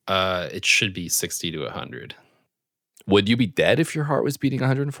 It should be 60 to 100. Would you be dead if your heart was beating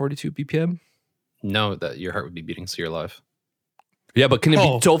 142 BPM? No, that your heart would be beating, so you're alive. Yeah, but can it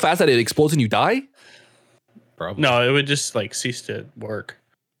be so fast that it explodes and you die? Probably. No, it would just like cease to work.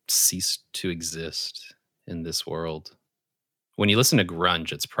 Cease to exist in this world. When you listen to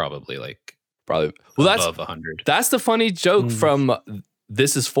grunge, it's probably like well, above 100. That's the funny joke from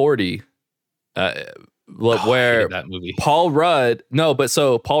This Is 40, where that movie. Paul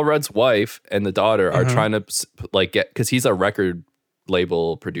Rudd's wife and the daughter are trying to like get, because he's a record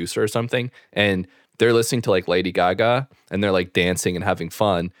label producer or something, and they're listening to like Lady Gaga and they're like dancing and having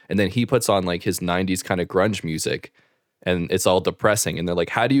fun, and then he puts on like his 90s kind of grunge music and it's all depressing, and they're like,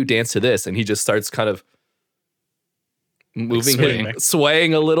 how do you dance to this? And he just starts kind of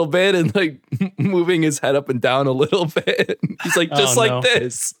swaying a little bit and like moving his head up and down a little bit. He's like, just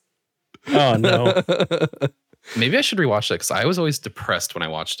this. Oh no. Maybe I should rewatch that, because I was always depressed when I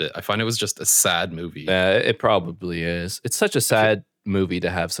watched it. I find it was just a sad movie. Yeah, it probably is. It's such a sad movie to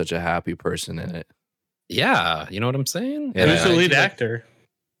have such a happy person in it. Yeah, you know what I'm saying? Yeah. Who's the lead actor?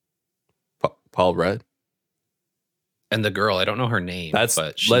 Paul Rudd. And the girl, I don't know her name. That's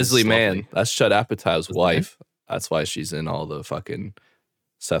but she's Leslie lovely. Mann. That's Judd Apatow's wife. That's why she's in all the fucking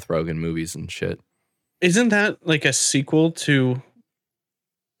Seth Rogen movies and shit. Isn't that like a sequel to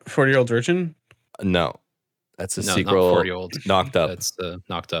 40-Year-Old Virgin? No. That's a No, sequel. not 40-Year-Old. Knocked Up. That's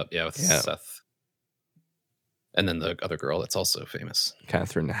Knocked Up, with Seth. And then the other girl that's also famous.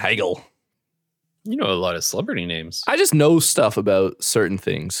 Katherine Heigl. You know a lot of celebrity names. I just know stuff about certain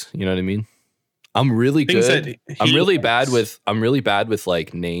things. You know what I mean? I'm really good. I'm really bad with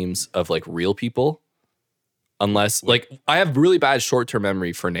like names of like real people. Unless like I have really bad short-term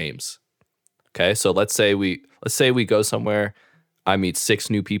memory for names. Okay, so let's say we go somewhere, I meet 6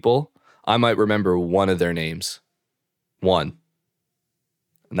 new people, I might remember one of their names. One.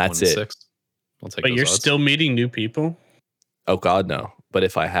 And that's it. 6. I'll take But you're odds. still meeting new people? Oh God, no. But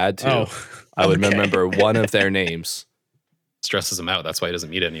if I had to, I would remember one of their names. Stresses him out. That's why he doesn't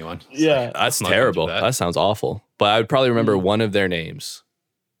meet anyone. That's terrible. That sounds awful. But I would probably remember one of their names.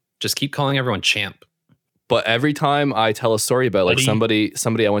 Just keep calling everyone champ. But every time I tell a story about like somebody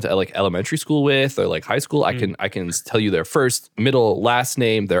I went to like elementary school with or like high school, I can tell you their first, middle, last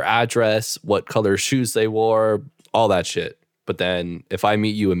name, their address, what color shoes they wore, all that shit. But then if I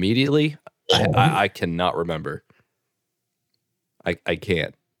meet you immediately, I cannot remember. I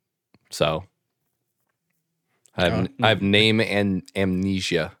can't. So I have name and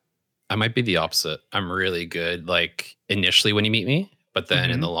amnesia. I might be the opposite. I'm really good like initially when you meet me. But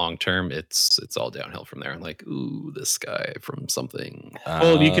then in the long term, it's all downhill from there. I'm like, ooh, this guy from something.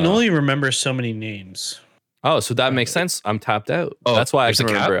 Well, you can only remember so many names. Oh, so that makes sense. I'm tapped out. Oh, that's why I there's can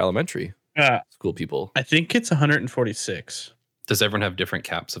a remember cap? elementary school people. I think it's 146. Does everyone have different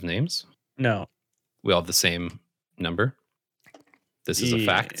caps of names? No. We all have the same number? This is a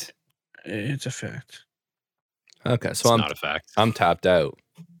fact? It's a fact. Okay, so It's I'm not a fact. I'm tapped out.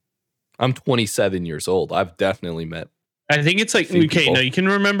 I'm 27 years old. I've definitely met. I think it's like, few okay, people. no, you can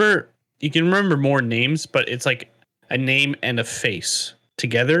remember more names, but it's like a name and a face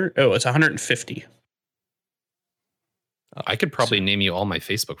together. Oh, it's 150. I could probably name you all my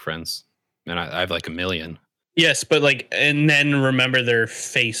Facebook friends. And I have like 1 million. Yes, but like, and then remember their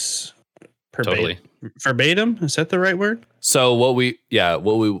face Totally. verbatim. Is that the right word? So what we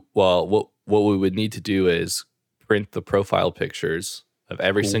would need to do is print the profile pictures of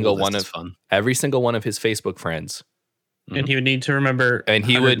every single one of his Facebook friends. And he would need to remember, and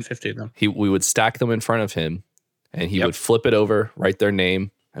he 150 of them. We would stack them in front of him, and he would flip it over, write their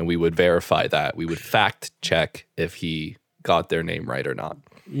name, and we would verify that. We would fact check if he got their name right or not.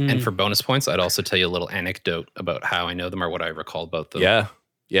 And for bonus points, I'd also tell you a little anecdote about how I know them or what I recall about them.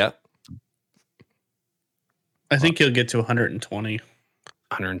 Yeah. I think you'll get to 120.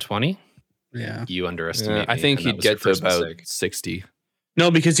 120? Yeah. You underestimate I me, think and that he'd was your get to first about mistake. 60.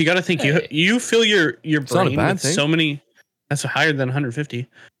 No, because you got to think Hey. you fill your not a brain bad with thing. so many. That's higher than 150.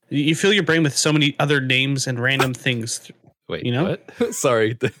 You fill your brain with so many other names and random things. Wait, You know? what?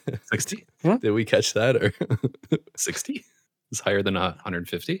 Sorry. 60? Did we catch that? Or 60 is higher than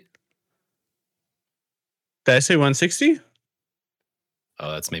 150. Did I say 160?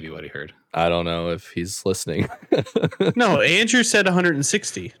 Oh, that's maybe what he heard. I don't know if he's listening. No, Andrew said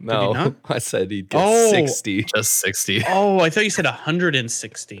 160. Did he No, not? I said he'd get Oh. 60. Just 60. Oh, I thought you said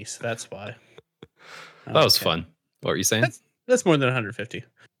 160, so that's why. That was Okay. fun. What were you saying? That's more than 150.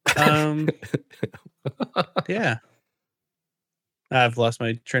 Yeah. I've lost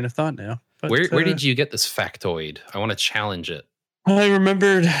my train of thought now. But, Where did you get this factoid? I want to challenge it. I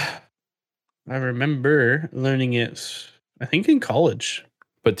remember learning it, I think, in college.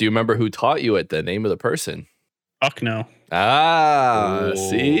 But do you remember who taught you it? The name of the person? Fuck no. Ah, Oh.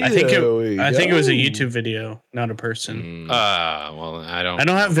 see? I think There we it was a go. YouTube video, not a person. Well, I don't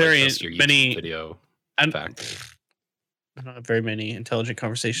have very trust your YouTube many- video I fact. don't have very many intelligent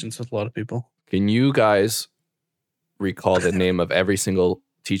conversations with a lot of people. Can you guys recall the name of every single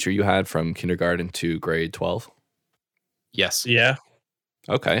teacher you had from kindergarten to grade 12? Yes. Yeah.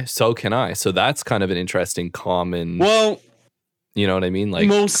 Okay, so can I. So that's kind of an interesting common, Well, you know what I mean? Like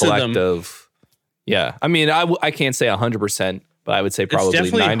most of them. collective. Yeah. I mean, I can't say 100%, but I would say it's probably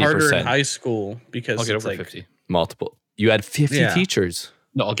definitely harder in 90% high school because I'll get it's over like 50. multiple. You had 50 Yeah. teachers.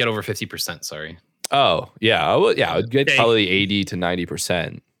 No, I'll get over 50%. Sorry. Oh, yeah. I would get Okay. probably 80 to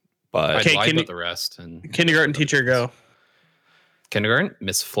 90%. But I'd Okay, lie can about you- the rest. And kindergarten teacher go. Kindergarten,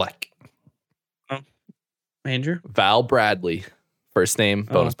 Miss Fleck. Andrew? Val Bradley, first name,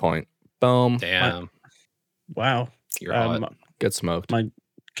 bonus point. Boom. Damn, Wow. you're hot. Get smoked. My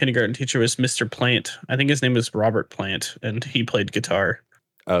kindergarten teacher was Mr. Plant. I think his name was Robert Plant, and he played guitar.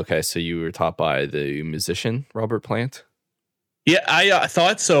 Okay, so you were taught by the musician Robert Plant? Yeah, I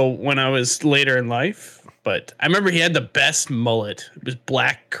thought so when I was later in life, but I remember he had the best mullet. It was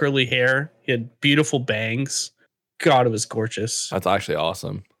black curly hair. He had beautiful bangs. God, it was gorgeous. That's actually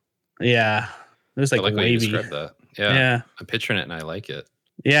awesome. Yeah, it was I like like how you wavy. described that. Yeah, Yeah, I'm picturing it and I like it.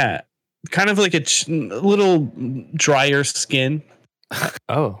 yeah, kind of like a little drier skin,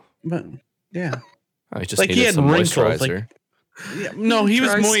 Oh, but yeah. I just Like, he needed had some wrinkles, moisturizer. Yeah, no, he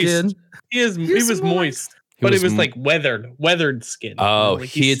was Dry moist. skin. He was moist, but it was like weathered skin. Oh, Like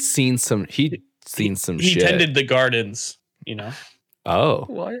he had seen some. He'd seen some he shit. tended the gardens, you know. Oh,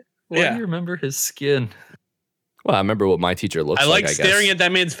 Why Yeah. do you remember his skin? well, I remember what my teacher looks I like. like I staring guess. at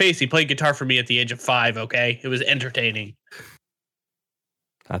that man's face. He played guitar for me at the age of 5. Okay, it was entertaining.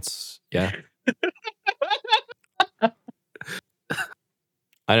 That's yeah.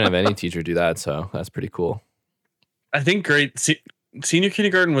 I didn't have any teacher do that, so that's pretty cool. I think senior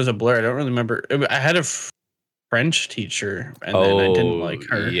kindergarten was a blur. I don't really remember. I had a French teacher, and then I didn't like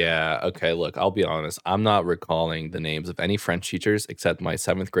her. Yeah. Okay. Look, I'll be honest. I'm not recalling the names of any French teachers except my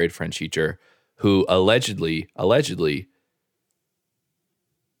 7th grade French teacher, who allegedly.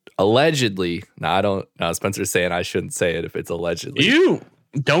 No, I don't. No, Spencer's saying I shouldn't say it if it's allegedly. You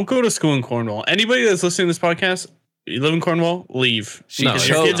don't go to school in Cornwall. Anybody that's listening to this podcast, you live in Cornwall, leave. No, Because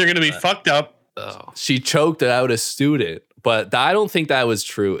your choked. kids are going to be fucked up. Oh, She choked out a student, but I don't think that was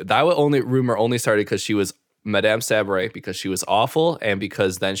true. That rumor only started because she was Madame Sabray, because she was awful, and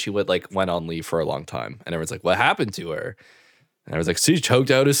because then she went on leave for a long time, and everyone's like, "What happened to her?" And I was like, "She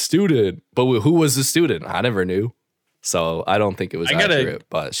choked out a student." But who was the student? I never knew. So I don't think it was accurate,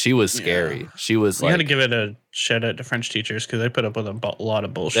 but she was scary. She was You got to like, give it a shout out to French teachers because they put up with a lot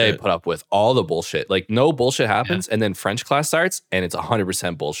of they bullshit. put up with all the bullshit. Like, no bullshit happens, and then French class starts, and it's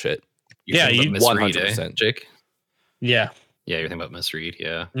 100% bullshit. Yeah, think about you- Miss Reed, 100%. Jake. Yeah. Yeah, you're thinking about Miss Reed.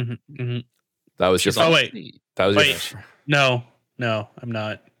 Yeah, Mm-hmm. That was your. She's Oh, on- wait. That was Wait. No, I'm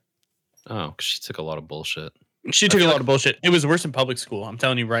not. Oh, 'cause she took a lot of bullshit. She took a lot of bullshit. It was worse in public school. I'm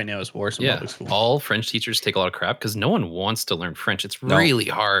telling you right now, it's worse in Yeah, public school. all French teachers take a lot of crap because no one wants to learn French. It's No. really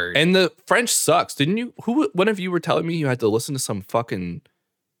hard. And the French sucks. Didn't you? One of you were telling me you had to listen to some fucking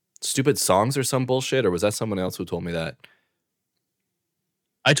stupid songs or some bullshit, or was that someone else who told me that?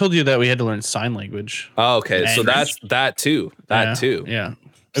 I told you that we had to learn sign language. Oh, okay. So And- that's that too. That Yeah, too. Yeah.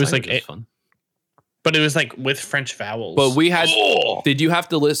 It was Language like, is fun. but it was like with French vowels. But we had. Oh! Did you have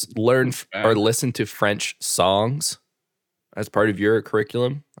to learn or listen to French songs as part of your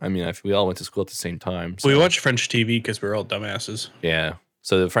curriculum? I mean, we all went to school at the same time. We so- watched French TV because we're all dumbasses. Yeah.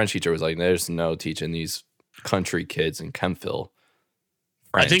 So the French teacher was like, "There's no teaching these country kids in Kempville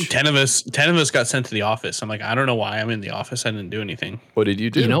French." I think 10 of us got sent to the office. I'm like, I don't know why I'm in the office. I didn't do anything. What did you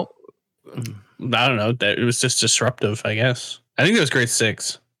do? You know, I don't know. That it was just disruptive, I guess. I think it was grade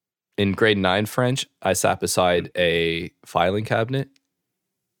 6. in grade 9 French, I sat beside a filing cabinet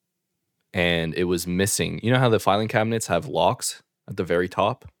and it was missing. You know how the filing cabinets have locks at the very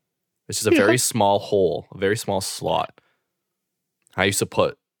top? It's just a very small hole, a very small slot. I used to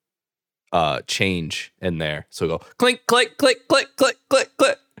put change in there. So go clink, click, click, click, click, click,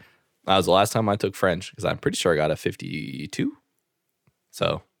 click. That was the last time I took French because I'm pretty sure I got a 52.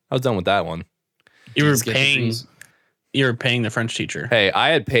 So I was done with that one. You were paying the French teacher. Hey, I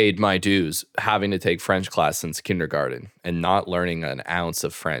had paid my dues having to take French class since kindergarten and not learning an ounce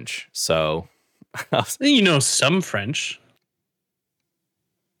of French. So you know some French.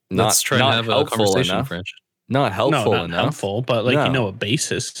 Let's try to have a conversation in French. Not helpful enough. Not helpful, but like you know a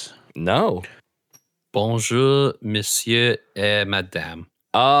basis. No. Bonjour, monsieur et madame.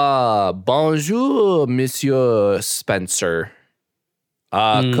 Bonjour, monsieur Spencer.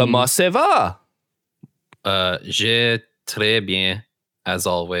 Comment ça va? J'ai très bien, as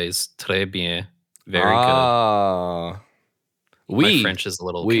always. Très bien. Very good. Oui. My French is a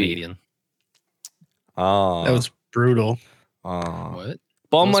little Canadian. That was brutal. What?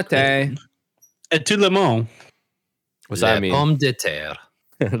 Bon matin. Et tout le monde. What's that mean? Pomme de terre.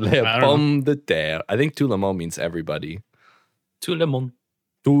 Les pommes de terre. I think tout le monde means everybody. Tout le monde.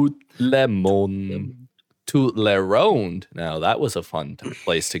 Tout le monde. Tout le ronde. Now, that was a fun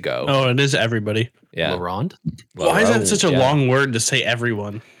place to go. Oh, it is everybody. Yeah. Le ronde? Why is that such a long word to say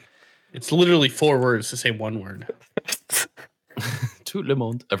everyone? It's literally 4 words to say one word. Tout le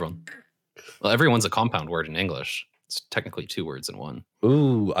monde. Everyone. Well, everyone's a compound word in English. It's technically 2 words in one.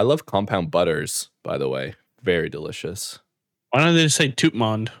 Ooh, I love compound butters, by the way. Very delicious. Why don't they just say tout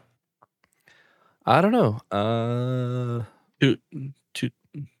monde? I don't know.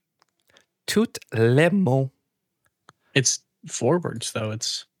 Tout le monde. It's 4 words, though.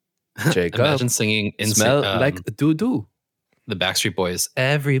 It's Jacob. Imagine singing in smell like doo-doo. The Backstreet Boys.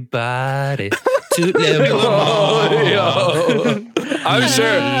 Everybody. Tout le monde.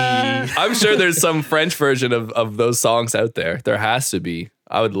 I'm sure there's some French version of those songs out there. There has to be.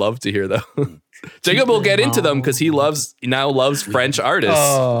 I would love to hear those. Jacob will get into them because he now loves French artists.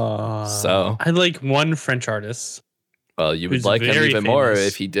 So I like one French artist. Well, you would like him even more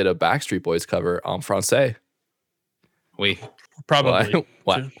if he did a Backstreet Boys cover en français. Oui. Probably.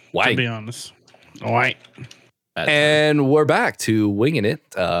 Why? To be honest. Why? And we're back to Winging It.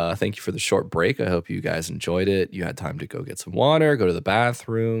 Thank you for the short break. I hope you guys enjoyed it. You had time to go get some water, go to the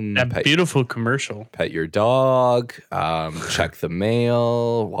bathroom. That beautiful commercial. Pet your dog, check the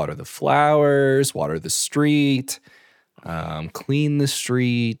mail, water the flowers, water the street, clean the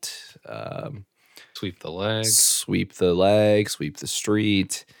street, sweep the legs, sweep the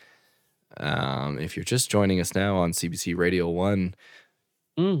street. If you're just joining us now on CBC Radio 1,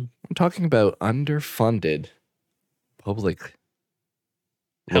 I'm talking about underfunded public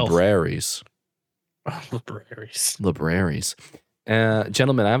libraries. Libraries.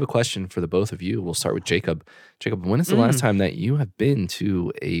 Gentlemen, I have a question for the both of you. We'll start with Jacob. Jacob, when is the last time that you have been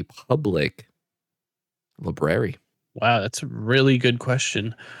to a public library? Wow, that's a really good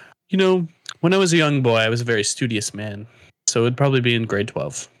question. You know, when I was a young boy, I was a very studious man. So it'd probably be in grade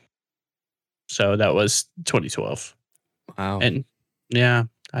 12. So that was 2012. Wow. And yeah,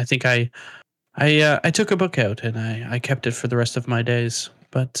 I think I took a book out and I kept it for the rest of my days.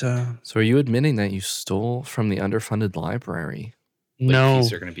 But so are you admitting that you stole from the underfunded library? No.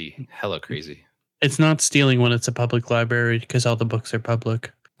 These are going to be hella crazy. It's not stealing when it's a public library because all the books are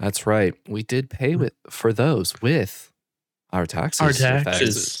public. That's right. We did pay for those with our taxes. Our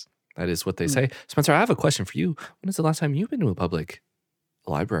taxes. That is what they say. Spencer, I have a question for you. When is the last time you've been to a public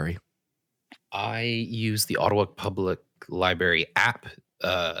library? I use the Ottawa Public Library app.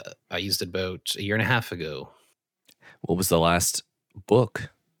 I used it about 1.5 years ago. What was the last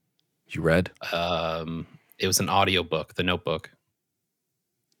book you read? It was an audiobook, The Notebook.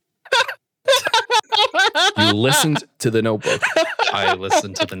 You listened to The Notebook? I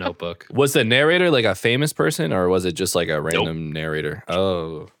listened to The Notebook. Was the narrator like a famous person or was it just like a random narrator?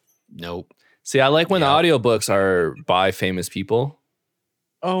 Oh. Nope. See, I like when the audiobooks are by famous people.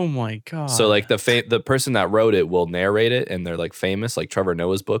 Oh my God. So like the person that wrote it will narrate it and they're like famous. Like Trevor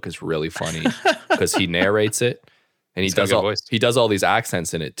Noah's book is really funny because he narrates it and he does all these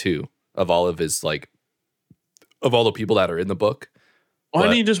accents in it too of all of his like of all the people that are in the book. Why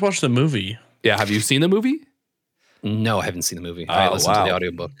don't you just watch the movie? Yeah, have you seen the movie? No, I haven't seen the movie. I listened to the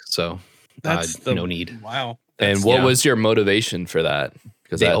audiobook, so no need. Wow. And what was your motivation for that?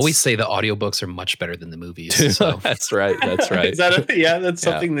 Because they always say the audiobooks are much better than the movies. So. That's right. That's right. Is that that's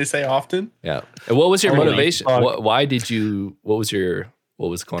something they say often? Yeah. And what was your motivation? Why did you? What was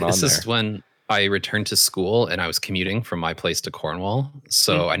going on there? This is when I returned to school and I was commuting from my place to Cornwall.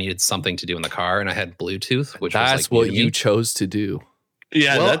 So I needed something to do in the car and I had Bluetooth, which That's was like what you chose to do.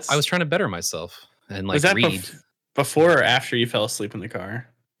 Yeah, well, that's. I was trying to better myself and like Was that read. before or after you fell asleep in the car?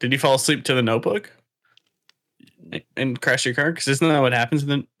 Did you fall asleep to the Notebook and crash your car? Because isn't that what happens?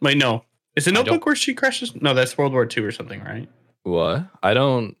 Wait, no. Is the Notebook where she crashes? No, that's World War II or something, right? What? I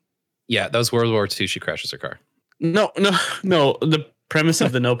don't. Yeah, that was World War II. She crashes her car. No. The premise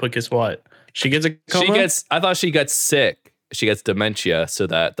of the Notebook is what? She gets a coma? I thought she gets sick. She gets dementia so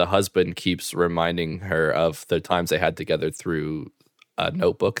that the husband keeps reminding her of the times they had together through a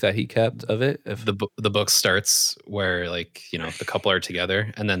notebook that he kept of it. The book starts where like, you know, the couple are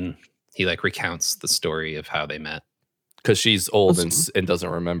together and then he like recounts the story of how they met. Because she's old and doesn't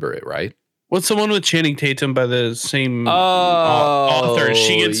remember it, right? What's the one with Channing Tatum by the same author?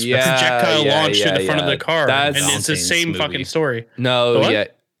 She gets projectile launched to the front of the car. And it's the same fucking story. No,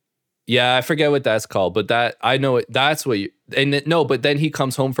 yeah, I forget what that's called, but that I know it. That's what you but then he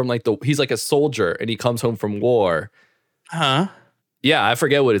comes home from he's like a soldier and he comes home from war. Huh? Yeah, I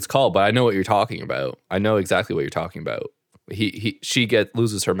forget what it's called, but I know what you're talking about. I know exactly what you're talking about. She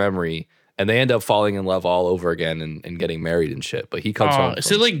loses her memory and they end up falling in love all over again and getting married and shit. But he comes home.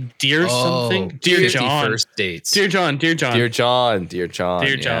 Is it like Dear something? Dear John. First dates. Dear John.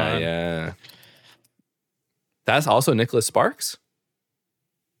 Yeah. That's also Nicholas Sparks?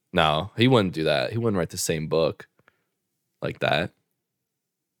 No, he wouldn't do that. He wouldn't write the same book like that.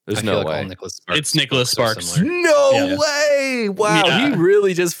 There's no way. It's Nicholas Sparks. No way. Wow. Yeah. He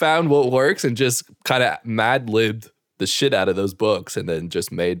really just found what works and just kind of mad-libbed the shit out of those books and then just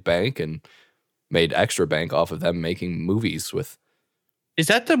made bank and made extra bank off of them making movies with. Is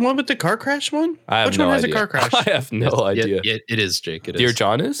that the one with the car crash one? Which one has a car crash? I have no idea. Yeah, it is, Jake. It is. Dear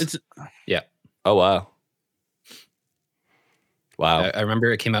John is? Yeah. Oh, wow. Wow. I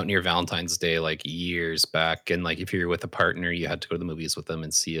remember it came out near Valentine's Day like years back. And like if you're with a partner, you had to go to the movies with them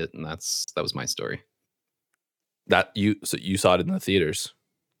and see it. And that was my story. So you saw it in the theaters?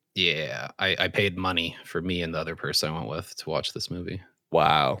 Yeah. I paid money for me and the other person I went with to watch this movie.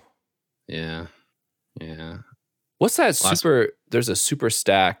 Wow. Yeah. Yeah. What's that there's a super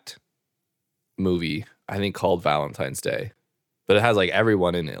stacked movie, I think called Valentine's Day. But it has like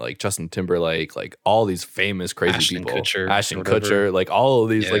everyone in it, like Justin Timberlake, like all these famous crazy people. Ashton Kutcher, like all of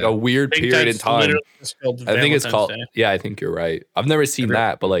these, like a weird period in time. I think it's called. Yeah, I think you're right. I've never seen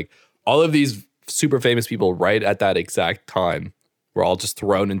that, but like all of these super famous people right at that exact time were all just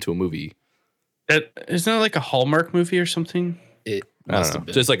thrown into a movie. Isn't that like a Hallmark movie or something? It must have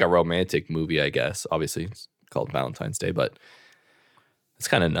been. Just like a romantic movie, I guess. Obviously, it's called Valentine's Day, but it's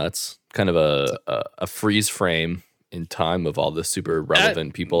kind of nuts. Kind of a freeze frame in time of all the super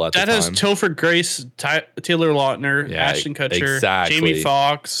relevant people at the time. That has Topher Grace, Taylor Lautner, Ashton Kutcher, Jamie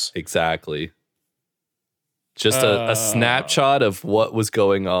Foxx. Exactly. Just a snapshot of what was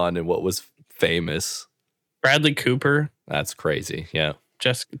going on and what was famous. Bradley Cooper. That's crazy. Yeah.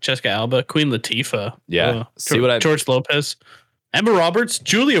 Jessica Alba, Queen Latifah. Yeah. George Lopez, Emma Roberts,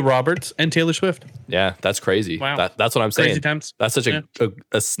 Julia Roberts, and Taylor Swift. Yeah, that's crazy. Wow. That's what I'm saying. Crazy times. That's such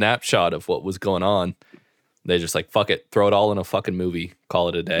a snapshot of what was going on. They just like, fuck it, throw it all in a fucking movie, call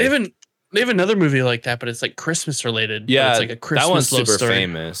it a day. They have another movie like that, but it's like Christmas related. Yeah, it's like a Christmas that one's super story.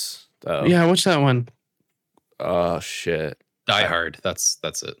 famous. Though. Yeah, what's that one? Oh shit, Die Hard. That's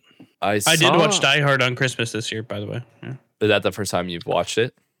it. I did watch Die Hard on Christmas this year, by the way. Yeah. Is that the first time you've watched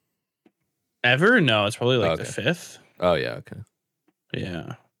it? Ever? No, it's probably like the fifth. Oh yeah,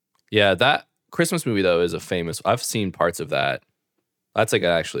 okay. Yeah, that Christmas movie though is a famous. I've seen parts of that. That's like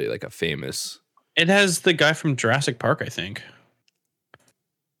actually like a famous. It has the guy from Jurassic Park, I think.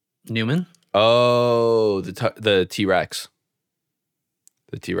 Newman? Oh, the T-Rex.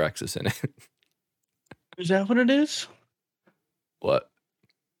 The T-Rex is in it. Is that what it is? What?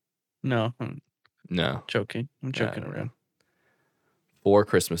 No. No. Joking. I'm joking around. 4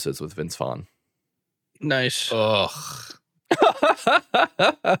 Christmases with Vince Vaughn. Nice. Ugh.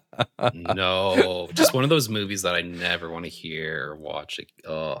 No. Just one of those movies that I never want to hear or watch.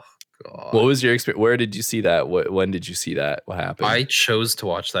 Oh. God. What was your experience? Where did you see that? When did you see that? What happened? I chose to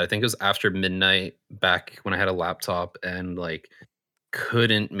watch that. I think it was after midnight back when I had a laptop and like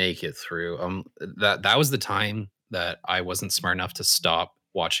couldn't make it through. That was the time that I wasn't smart enough to stop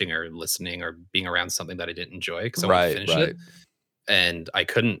watching or listening or being around something that I didn't enjoy because I wanted to finish it. And I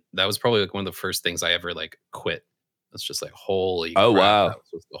couldn't. That was probably like one of the first things I ever like quit. It's just like holy crap. Wow. That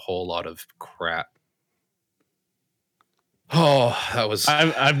was a whole lot of crap. Oh, that was.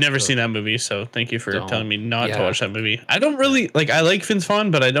 I've never seen that movie, so thank you for telling me not to watch that movie. I don't really like. I like Vince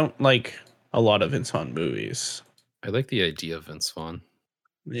Vaughn, but I don't like a lot of Vince Vaughn movies. I like the idea of Vince Vaughn.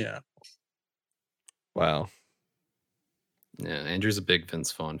 Yeah. Wow. Yeah, Andrew's a big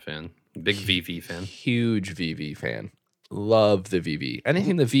Vince Vaughn fan. Big VV fan. Huge VV fan. Love the VV.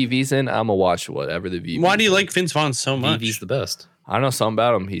 Anything the VV's in, I'm gonna watch whatever the VV. Why do you like Vince Vaughn so much? VV's the best. I don't know something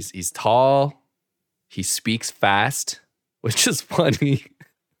about him. He's tall. He speaks fast, which is funny.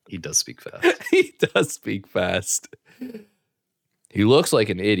 He does speak fast. He does speak fast. He looks like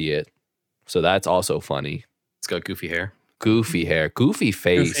an idiot, so that's also funny. He's got goofy hair. Goofy hair, goofy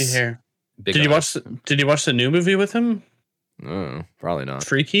face. Goofy hair. Big Did eyes. you watch the new movie with him? Probably not.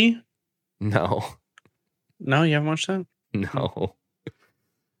 Freaky? No, No, you haven't watched that? no.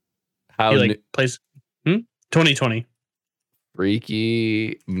 How He like plays 2020.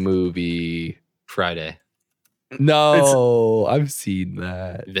 freaky movie? Friday. No, I've seen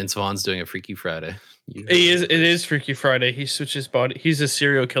that. Vince Vaughn's doing a Freaky Friday. It is Freaky Friday. He switches body. He's a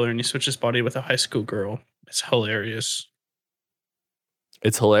serial killer and he switches body with a high school girl. It's hilarious.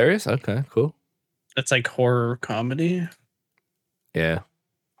 It's hilarious. Okay, cool. It's like horror comedy. Yeah.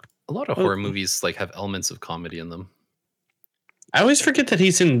 A lot of horror movies like have elements of comedy in them. I always forget that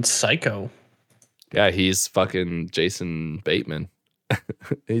he's in Psycho. Yeah, he's fucking Jason Bateman.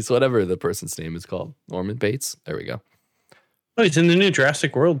 He's whatever the person's name is called. Norman Bates. There we go. Oh, he's in the new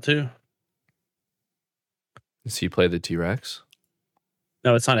Jurassic World too. Does he play the T-Rex?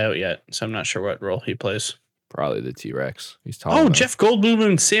 No, it's not out yet, so I'm not sure what role he plays. Probably the T-Rex. He's tall. Oh, enough. Jeff Goldblum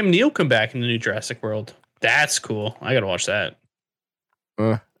and Sam Neill come back in the new Jurassic World. That's cool. I gotta watch that.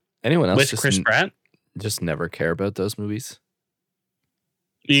 Anyone else With Chris Pratt? just never care about those movies?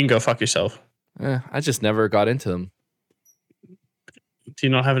 You can go fuck yourself. I just never got into them. Do you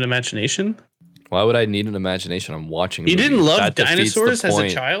not have an imagination? Why would I need an imagination? I'm watching. You didn't love That defeats the dinosaurs as a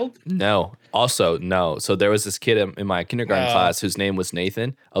point. child? No. Also, no. So there was this kid in my kindergarten class whose name was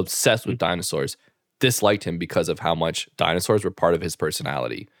Nathan, obsessed with dinosaurs. Disliked him because of how much dinosaurs were part of his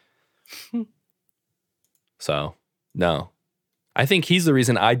personality. So, no. I think he's the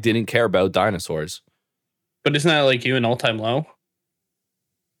reason I didn't care about dinosaurs. But isn't that like you in all-time low?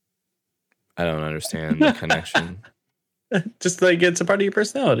 I don't understand the connection. Just like it's a part of your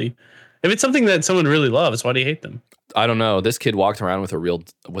personality. If it's something that someone really loves, why do you hate them? I don't know. This kid walked around with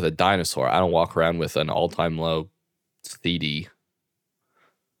a dinosaur. I don't walk around with an all-time low CD.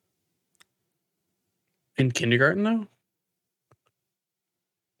 In kindergarten, though?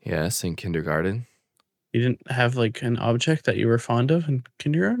 Yes, in kindergarten. You didn't have like an object that you were fond of in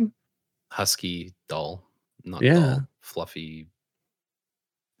kindergarten? Husky doll. Not Yeah. doll. Fluffy.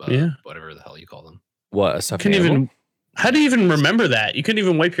 Yeah. Whatever the hell you call them. What, a stuffed Couldn't animal? even. How do you even remember that? You couldn't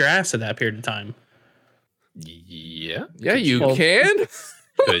even wipe your ass at that period of time. Yeah. Yeah, Could you Well- can.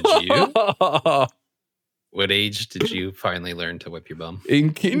 Could you? What age did you finally learn to whip your bum?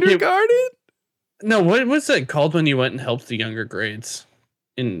 In kindergarten? No, what was that called when you went and helped the younger grades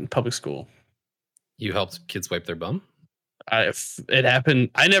in public school? You helped kids wipe their bum? It happened.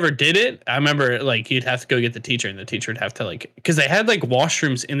 I never did it. I remember like you'd have to go get the teacher, and the teacher would have to like because they had like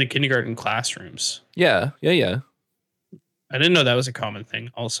washrooms in the kindergarten classrooms. Yeah. I didn't know that was a common thing.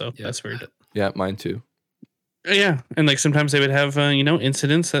 Also, Yeah. that's weird. Yeah, mine too. Yeah, and like sometimes they would have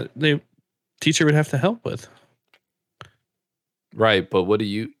incidents that the teacher would have to help with. Right, but what do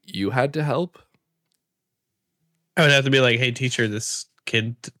you had to help? I would have to be like, "Hey, teacher, this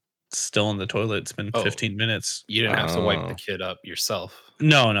kid still in the toilet. It's been Oh. 15 minutes." You didn't have to wipe Oh. the kid up yourself.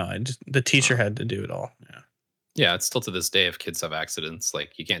 No, the teacher had to do it all. Yeah. Yeah, it's still to this day if kids have accidents,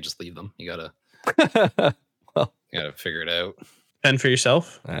 like you can't just leave them. You gotta figure it out. Fend for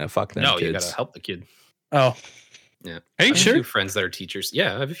yourself. Fuck them No, kids. you gotta help the kid. Oh, Yeah. Are you I have a sure? few friends that are teachers.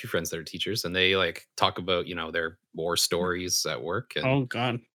 Yeah, I have a few friends that are teachers, and they like talk about their war stories at work. And Oh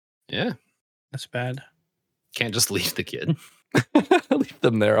God, yeah, that's bad. can't just leave the kid. Leave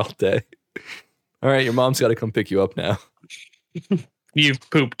them there all day. All right, your mom's got to come pick you up now. You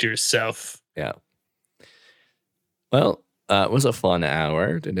pooped yourself. Yeah. Well, it was a fun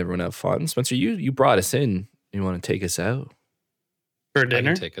hour. Did everyone have fun? Spencer, you brought us in. You want to take us out? For I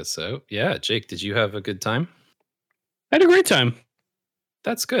dinner. can take us out. Yeah, Jake, did you have a good time? I had a great time.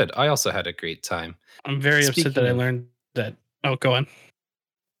 That's good. I also had a great time. I'm very upset Speaking that I of- learned that. Oh, go on.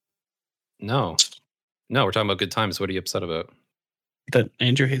 No, we're talking about good times. What are you upset about? That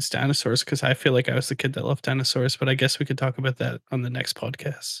Andrew hates dinosaurs because I feel like I was the kid that loved dinosaurs, but I guess we could talk about that on the next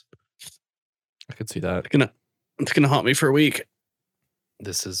podcast. I could see that. It's gonna haunt me for a week.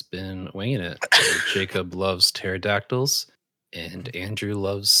 This has been Winging It. where Jacob loves pterodactyls and Andrew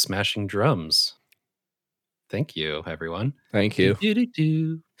loves smashing drums. Thank you, everyone. Thank you.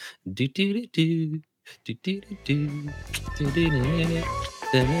 Do-do-do, do-do-do-do, do-do-do-do, do-do-do-do,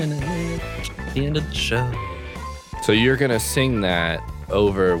 the end of the show. So you're gonna sing that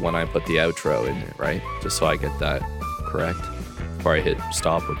over when I put the outro in it, right? Just so I get that correct before I hit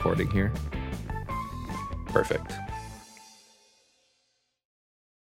stop recording here. Perfect.